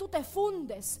quiere que tú te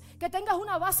fundes, que tengas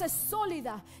una base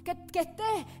sólida, que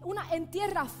estés en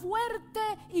tierra fuerte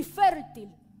y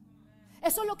fértil.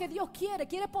 Eso es lo que Dios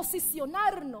quiere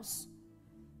posicionarnos.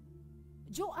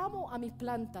 Yo amo a mis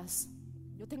plantas.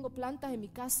 Yo tengo plantas en mi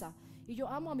casa y yo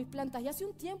amo a mis plantas. Y hace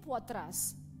un tiempo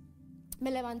atrás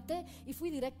me levanté y fui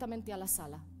directamente a la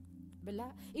sala,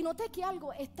 ¿verdad? Y noté que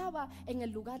algo estaba en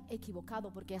el lugar equivocado,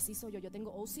 porque así soy yo. Yo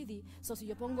tengo OCD, si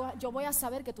yo voy a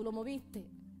saber que tú lo moviste,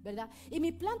 ¿verdad? Y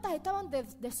mis plantas estaban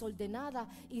desordenadas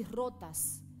y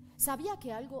rotas. Sabía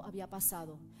que algo había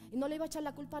pasado y no le iba a echar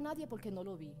la culpa a nadie porque no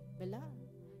lo vi, ¿verdad?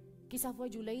 Quizás fue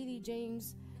Yulady,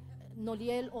 James,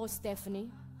 Noliel o Stephanie,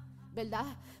 ¿verdad?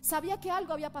 Sabía que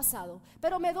algo había pasado,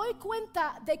 pero me doy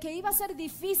cuenta de que iba a ser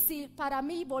difícil para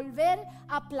mí volver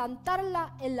a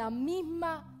plantarla en la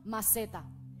misma maceta,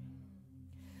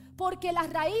 porque las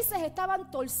raíces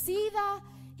estaban torcidas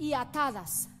y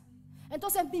atadas.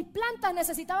 Entonces mis plantas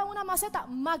necesitaban una maceta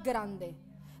más grande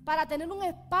para tener un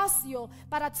espacio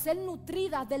para ser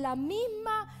nutridas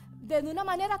de una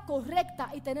manera correcta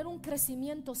y tener un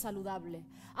crecimiento saludable.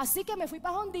 Así que me fui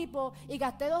para Home Depot y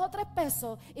gasté 2 o 3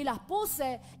 pesos y las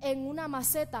puse en una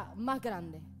maceta más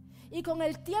grande. Y con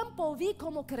el tiempo vi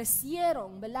cómo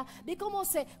crecieron, ¿verdad? Vi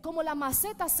cómo la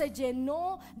maceta se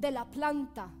llenó de la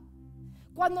planta.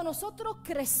 Cuando nosotros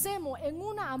crecemos en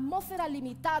una atmósfera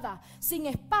limitada, sin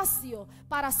espacio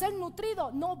para ser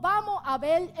nutridos, no vamos a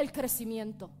ver el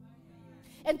crecimiento.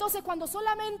 Entonces, cuando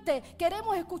solamente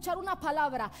queremos escuchar una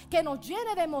palabra que nos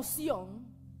llene de emoción,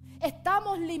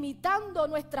 estamos limitando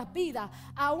nuestras vidas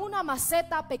a una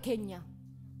maceta pequeña.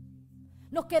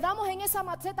 Nos quedamos en esa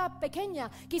maceta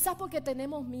pequeña, quizás porque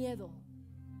tenemos miedo,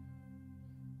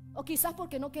 o quizás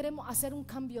porque no queremos hacer un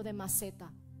cambio de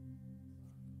maceta.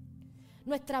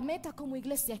 Nuestra meta como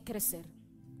iglesia es crecer,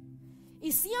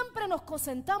 y siempre nos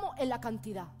concentramos en la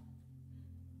cantidad.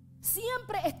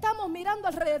 Siempre estamos mirando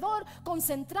alrededor,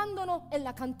 concentrándonos en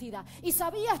la cantidad. ¿Y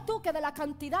sabías tú que de la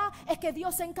cantidad es que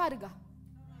Dios se encarga?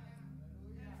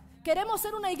 Queremos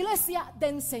ser una iglesia de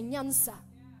enseñanza,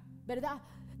 ¿verdad?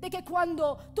 De que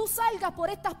cuando tú salgas por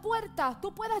estas puertas,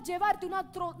 tú puedas llevarte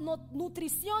una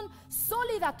nutrición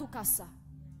sólida a tu casa,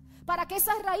 para que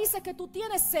esas raíces que tú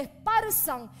tienes se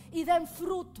esparzan y den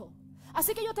fruto.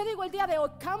 Así que yo te digo el día de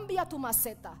hoy, cambia tu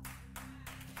maceta.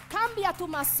 Cambia tu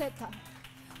maceta.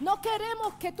 No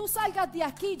queremos que tú salgas de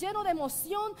aquí lleno de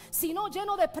emoción, sino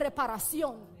lleno de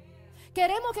preparación.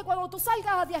 Queremos que cuando tú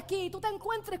salgas de aquí y tú te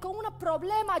encuentres con un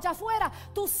problema allá afuera,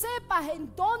 tú sepas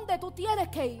en dónde tú tienes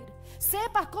que ir.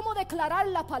 Sepas cómo declarar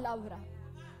la palabra.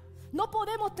 No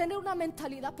podemos tener una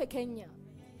mentalidad pequeña.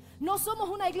 No somos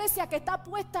una iglesia que está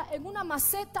puesta en una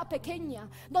maceta pequeña,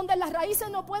 donde las raíces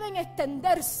no pueden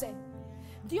extenderse.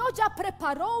 Dios ya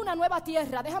preparó una nueva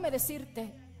tierra, déjame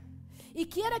decirte. Y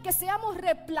quiere que seamos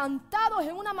replantados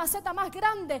en una maceta más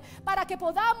grande para que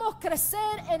podamos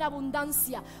crecer en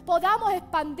abundancia, podamos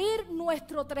expandir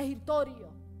nuestro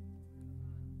territorio.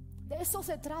 De eso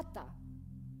se trata,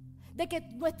 de que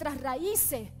nuestras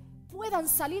raíces puedan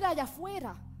salir allá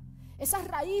afuera. Esas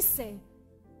raíces,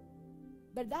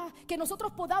 ¿verdad? Que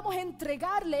nosotros podamos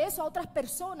entregarle eso a otras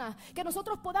personas, que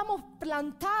nosotros podamos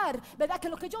plantar, ¿verdad? Que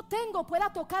lo que yo tengo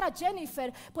pueda tocar a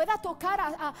Jennifer, pueda tocar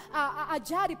a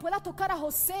Yari, pueda tocar a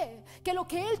José, que lo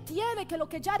que él tiene, que lo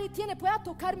que Yari tiene pueda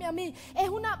tocarme a mí.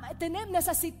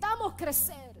 Necesitamos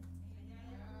crecer.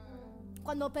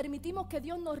 Cuando permitimos que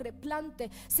Dios nos replante,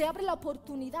 se abre la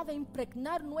oportunidad de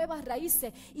impregnar nuevas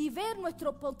raíces y ver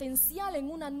nuestro potencial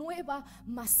en una nueva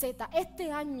maceta.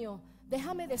 Este año,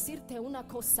 déjame decirte una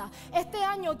cosa. Este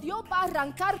año Dios va a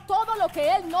arrancar todo lo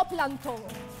que Él no plantó.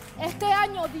 Este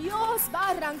año Dios va a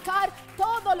arrancar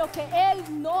todo lo que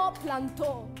Él no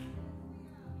plantó.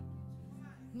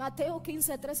 Mateo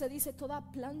 15:13 dice: toda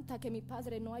planta que mi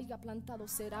Padre no haya plantado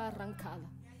será arrancada.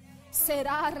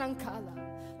 Será arrancada.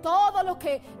 Todo lo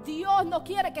que Dios no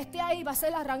quiere que esté ahí va a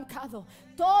ser arrancado.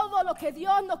 Todo lo que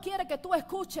Dios no quiere que tú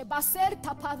escuches va a ser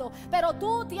tapado. Pero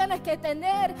tú tienes que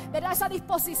tener, ¿verdad?, esa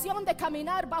disposición de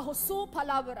caminar bajo su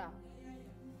palabra.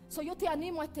 Yo te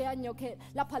animo este año que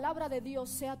la palabra de Dios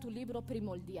sea tu libro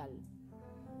primordial.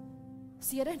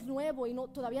 Si eres nuevo y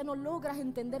todavía no logras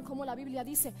entender cómo la Biblia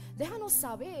dice, déjanos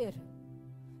saber,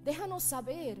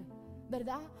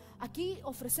 ¿verdad? Aquí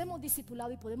ofrecemos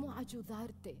discipulado y podemos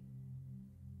ayudarte.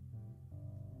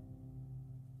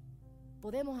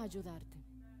 Podemos ayudarte.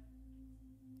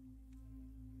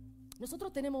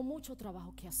 Nosotros tenemos mucho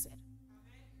trabajo que hacer.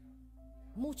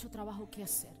 Mucho trabajo que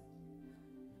hacer.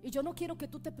 Y yo no quiero que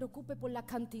tú te preocupes por la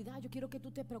cantidad, yo quiero que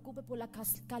tú te preocupes por la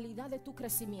calidad de tu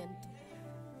crecimiento.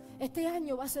 Este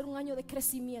año va a ser un año de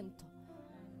crecimiento,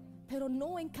 pero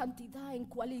no en cantidad, en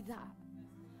cualidad.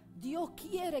 Dios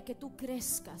quiere que tú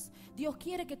crezcas. Dios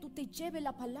quiere que tú te lleves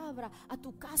la palabra a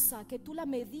tu casa, que tú la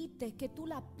medites, que tú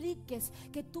la apliques,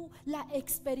 que tú la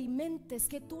experimentes,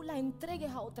 que tú la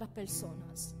entregues a otras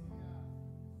personas.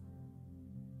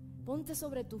 Ponte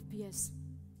sobre tus pies.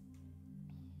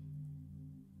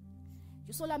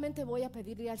 Yo solamente voy a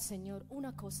pedirle al Señor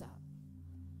una cosa,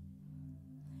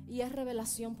 y es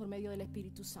revelación por medio del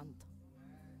Espíritu Santo.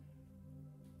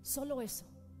 Solo eso.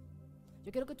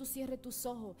 Yo quiero que tú cierres tus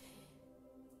ojos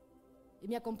y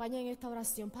me acompañes en esta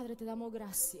oración. Padre, te damos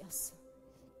gracias.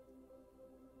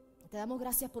 Te damos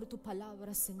gracias por tus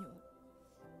palabras, Señor.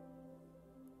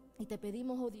 Y te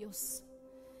pedimos, oh Dios,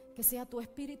 que sea tu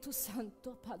Espíritu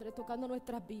Santo, Padre, tocando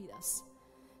nuestras vidas.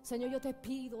 Señor, yo te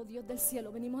pido, Dios del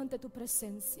cielo, venimos ante tu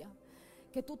presencia.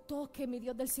 Que tú toques, mi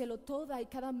Dios del cielo, toda y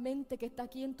cada mente que está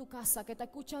aquí en tu casa, que está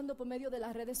escuchando por medio de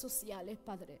las redes sociales,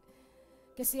 Padre.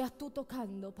 Que seas tú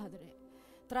tocando, Padre.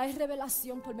 Traes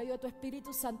revelación por medio de tu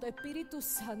Espíritu Santo. Espíritu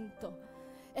Santo,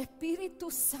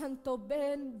 Espíritu Santo,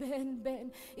 ven, ven,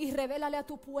 ven y revélale a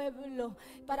tu pueblo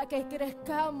para que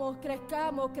crezcamos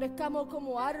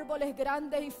como árboles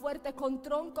grandes y fuertes con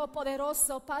troncos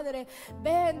poderosos, Padre.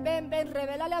 Ven, ven, ven,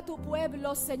 revélale a tu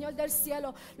pueblo, Señor del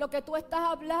cielo, lo que tú estás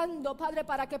hablando, Padre,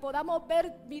 para que podamos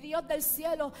ver, mi Dios del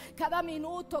cielo, cada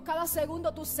minuto, cada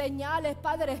segundo tus señales,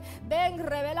 Padre. Ven,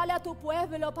 revélale a tu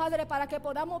pueblo, Padre, para que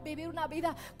podamos vivir una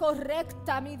vida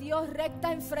correcta, mi Dios,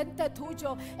 recta enfrente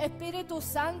tuyo. Espíritu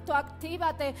Santo,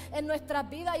 actívate en nuestras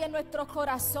vidas y en nuestros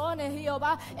corazones,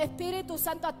 Jehová. Espíritu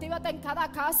Santo, actívate en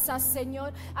cada casa,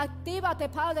 Señor. Actívate,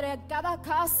 Padre, en cada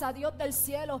casa, Dios del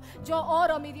cielo. Yo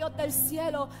oro, mi Dios del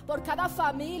cielo, por cada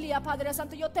familia, Padre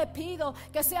Santo. Yo te pido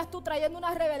que seas tú trayendo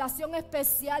una revelación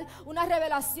especial, una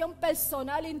revelación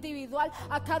personal, individual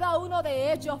a cada uno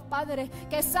de ellos, Padre.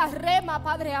 Que esa rema,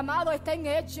 Padre amado, esté en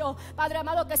ellos, Padre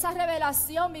amado. Que esa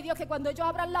revelación, mi Dios, que cuando ellos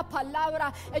abran la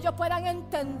palabra, ellos puedan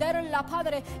entenderla,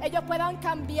 Padre. Ellos puedan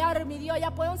cambiar, mi Dios,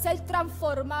 ya puedan ser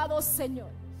transformados, Señor,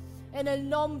 en el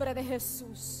nombre de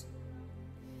Jesús.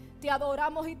 Te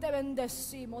adoramos y te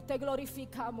bendecimos, te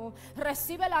glorificamos.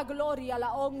 Recibe la gloria,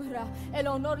 la honra, el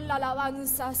honor, la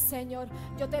alabanza, Señor.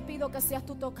 Yo te pido que seas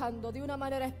tú tocando de una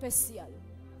manera especial,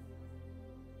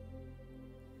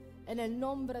 en el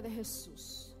nombre de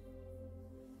Jesús.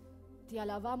 Te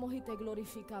alabamos y te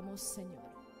glorificamos,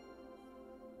 Señor.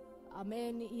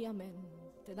 Amén y amén.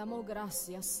 Te damos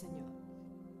gracias, Señor.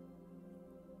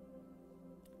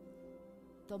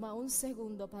 Toma un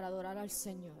segundo para adorar al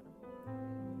Señor.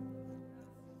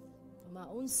 Toma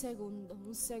un segundo,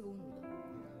 un segundo.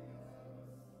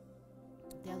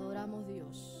 Te adoramos,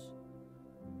 Dios.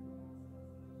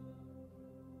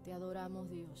 Te adoramos,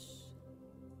 Dios.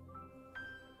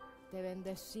 Te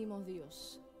bendecimos,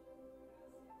 Dios.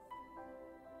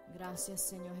 Gracias,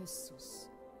 Señor Jesús.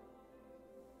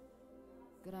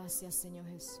 Gracias, Señor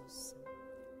Jesús.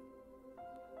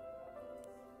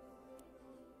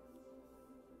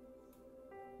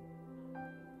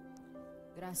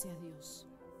 Gracias, Dios.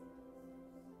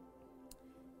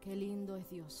 Qué lindo es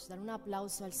Dios. Dar un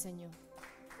aplauso al Señor.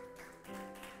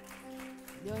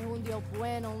 Dios es un Dios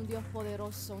bueno, un Dios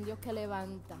poderoso, un Dios que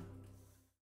levanta.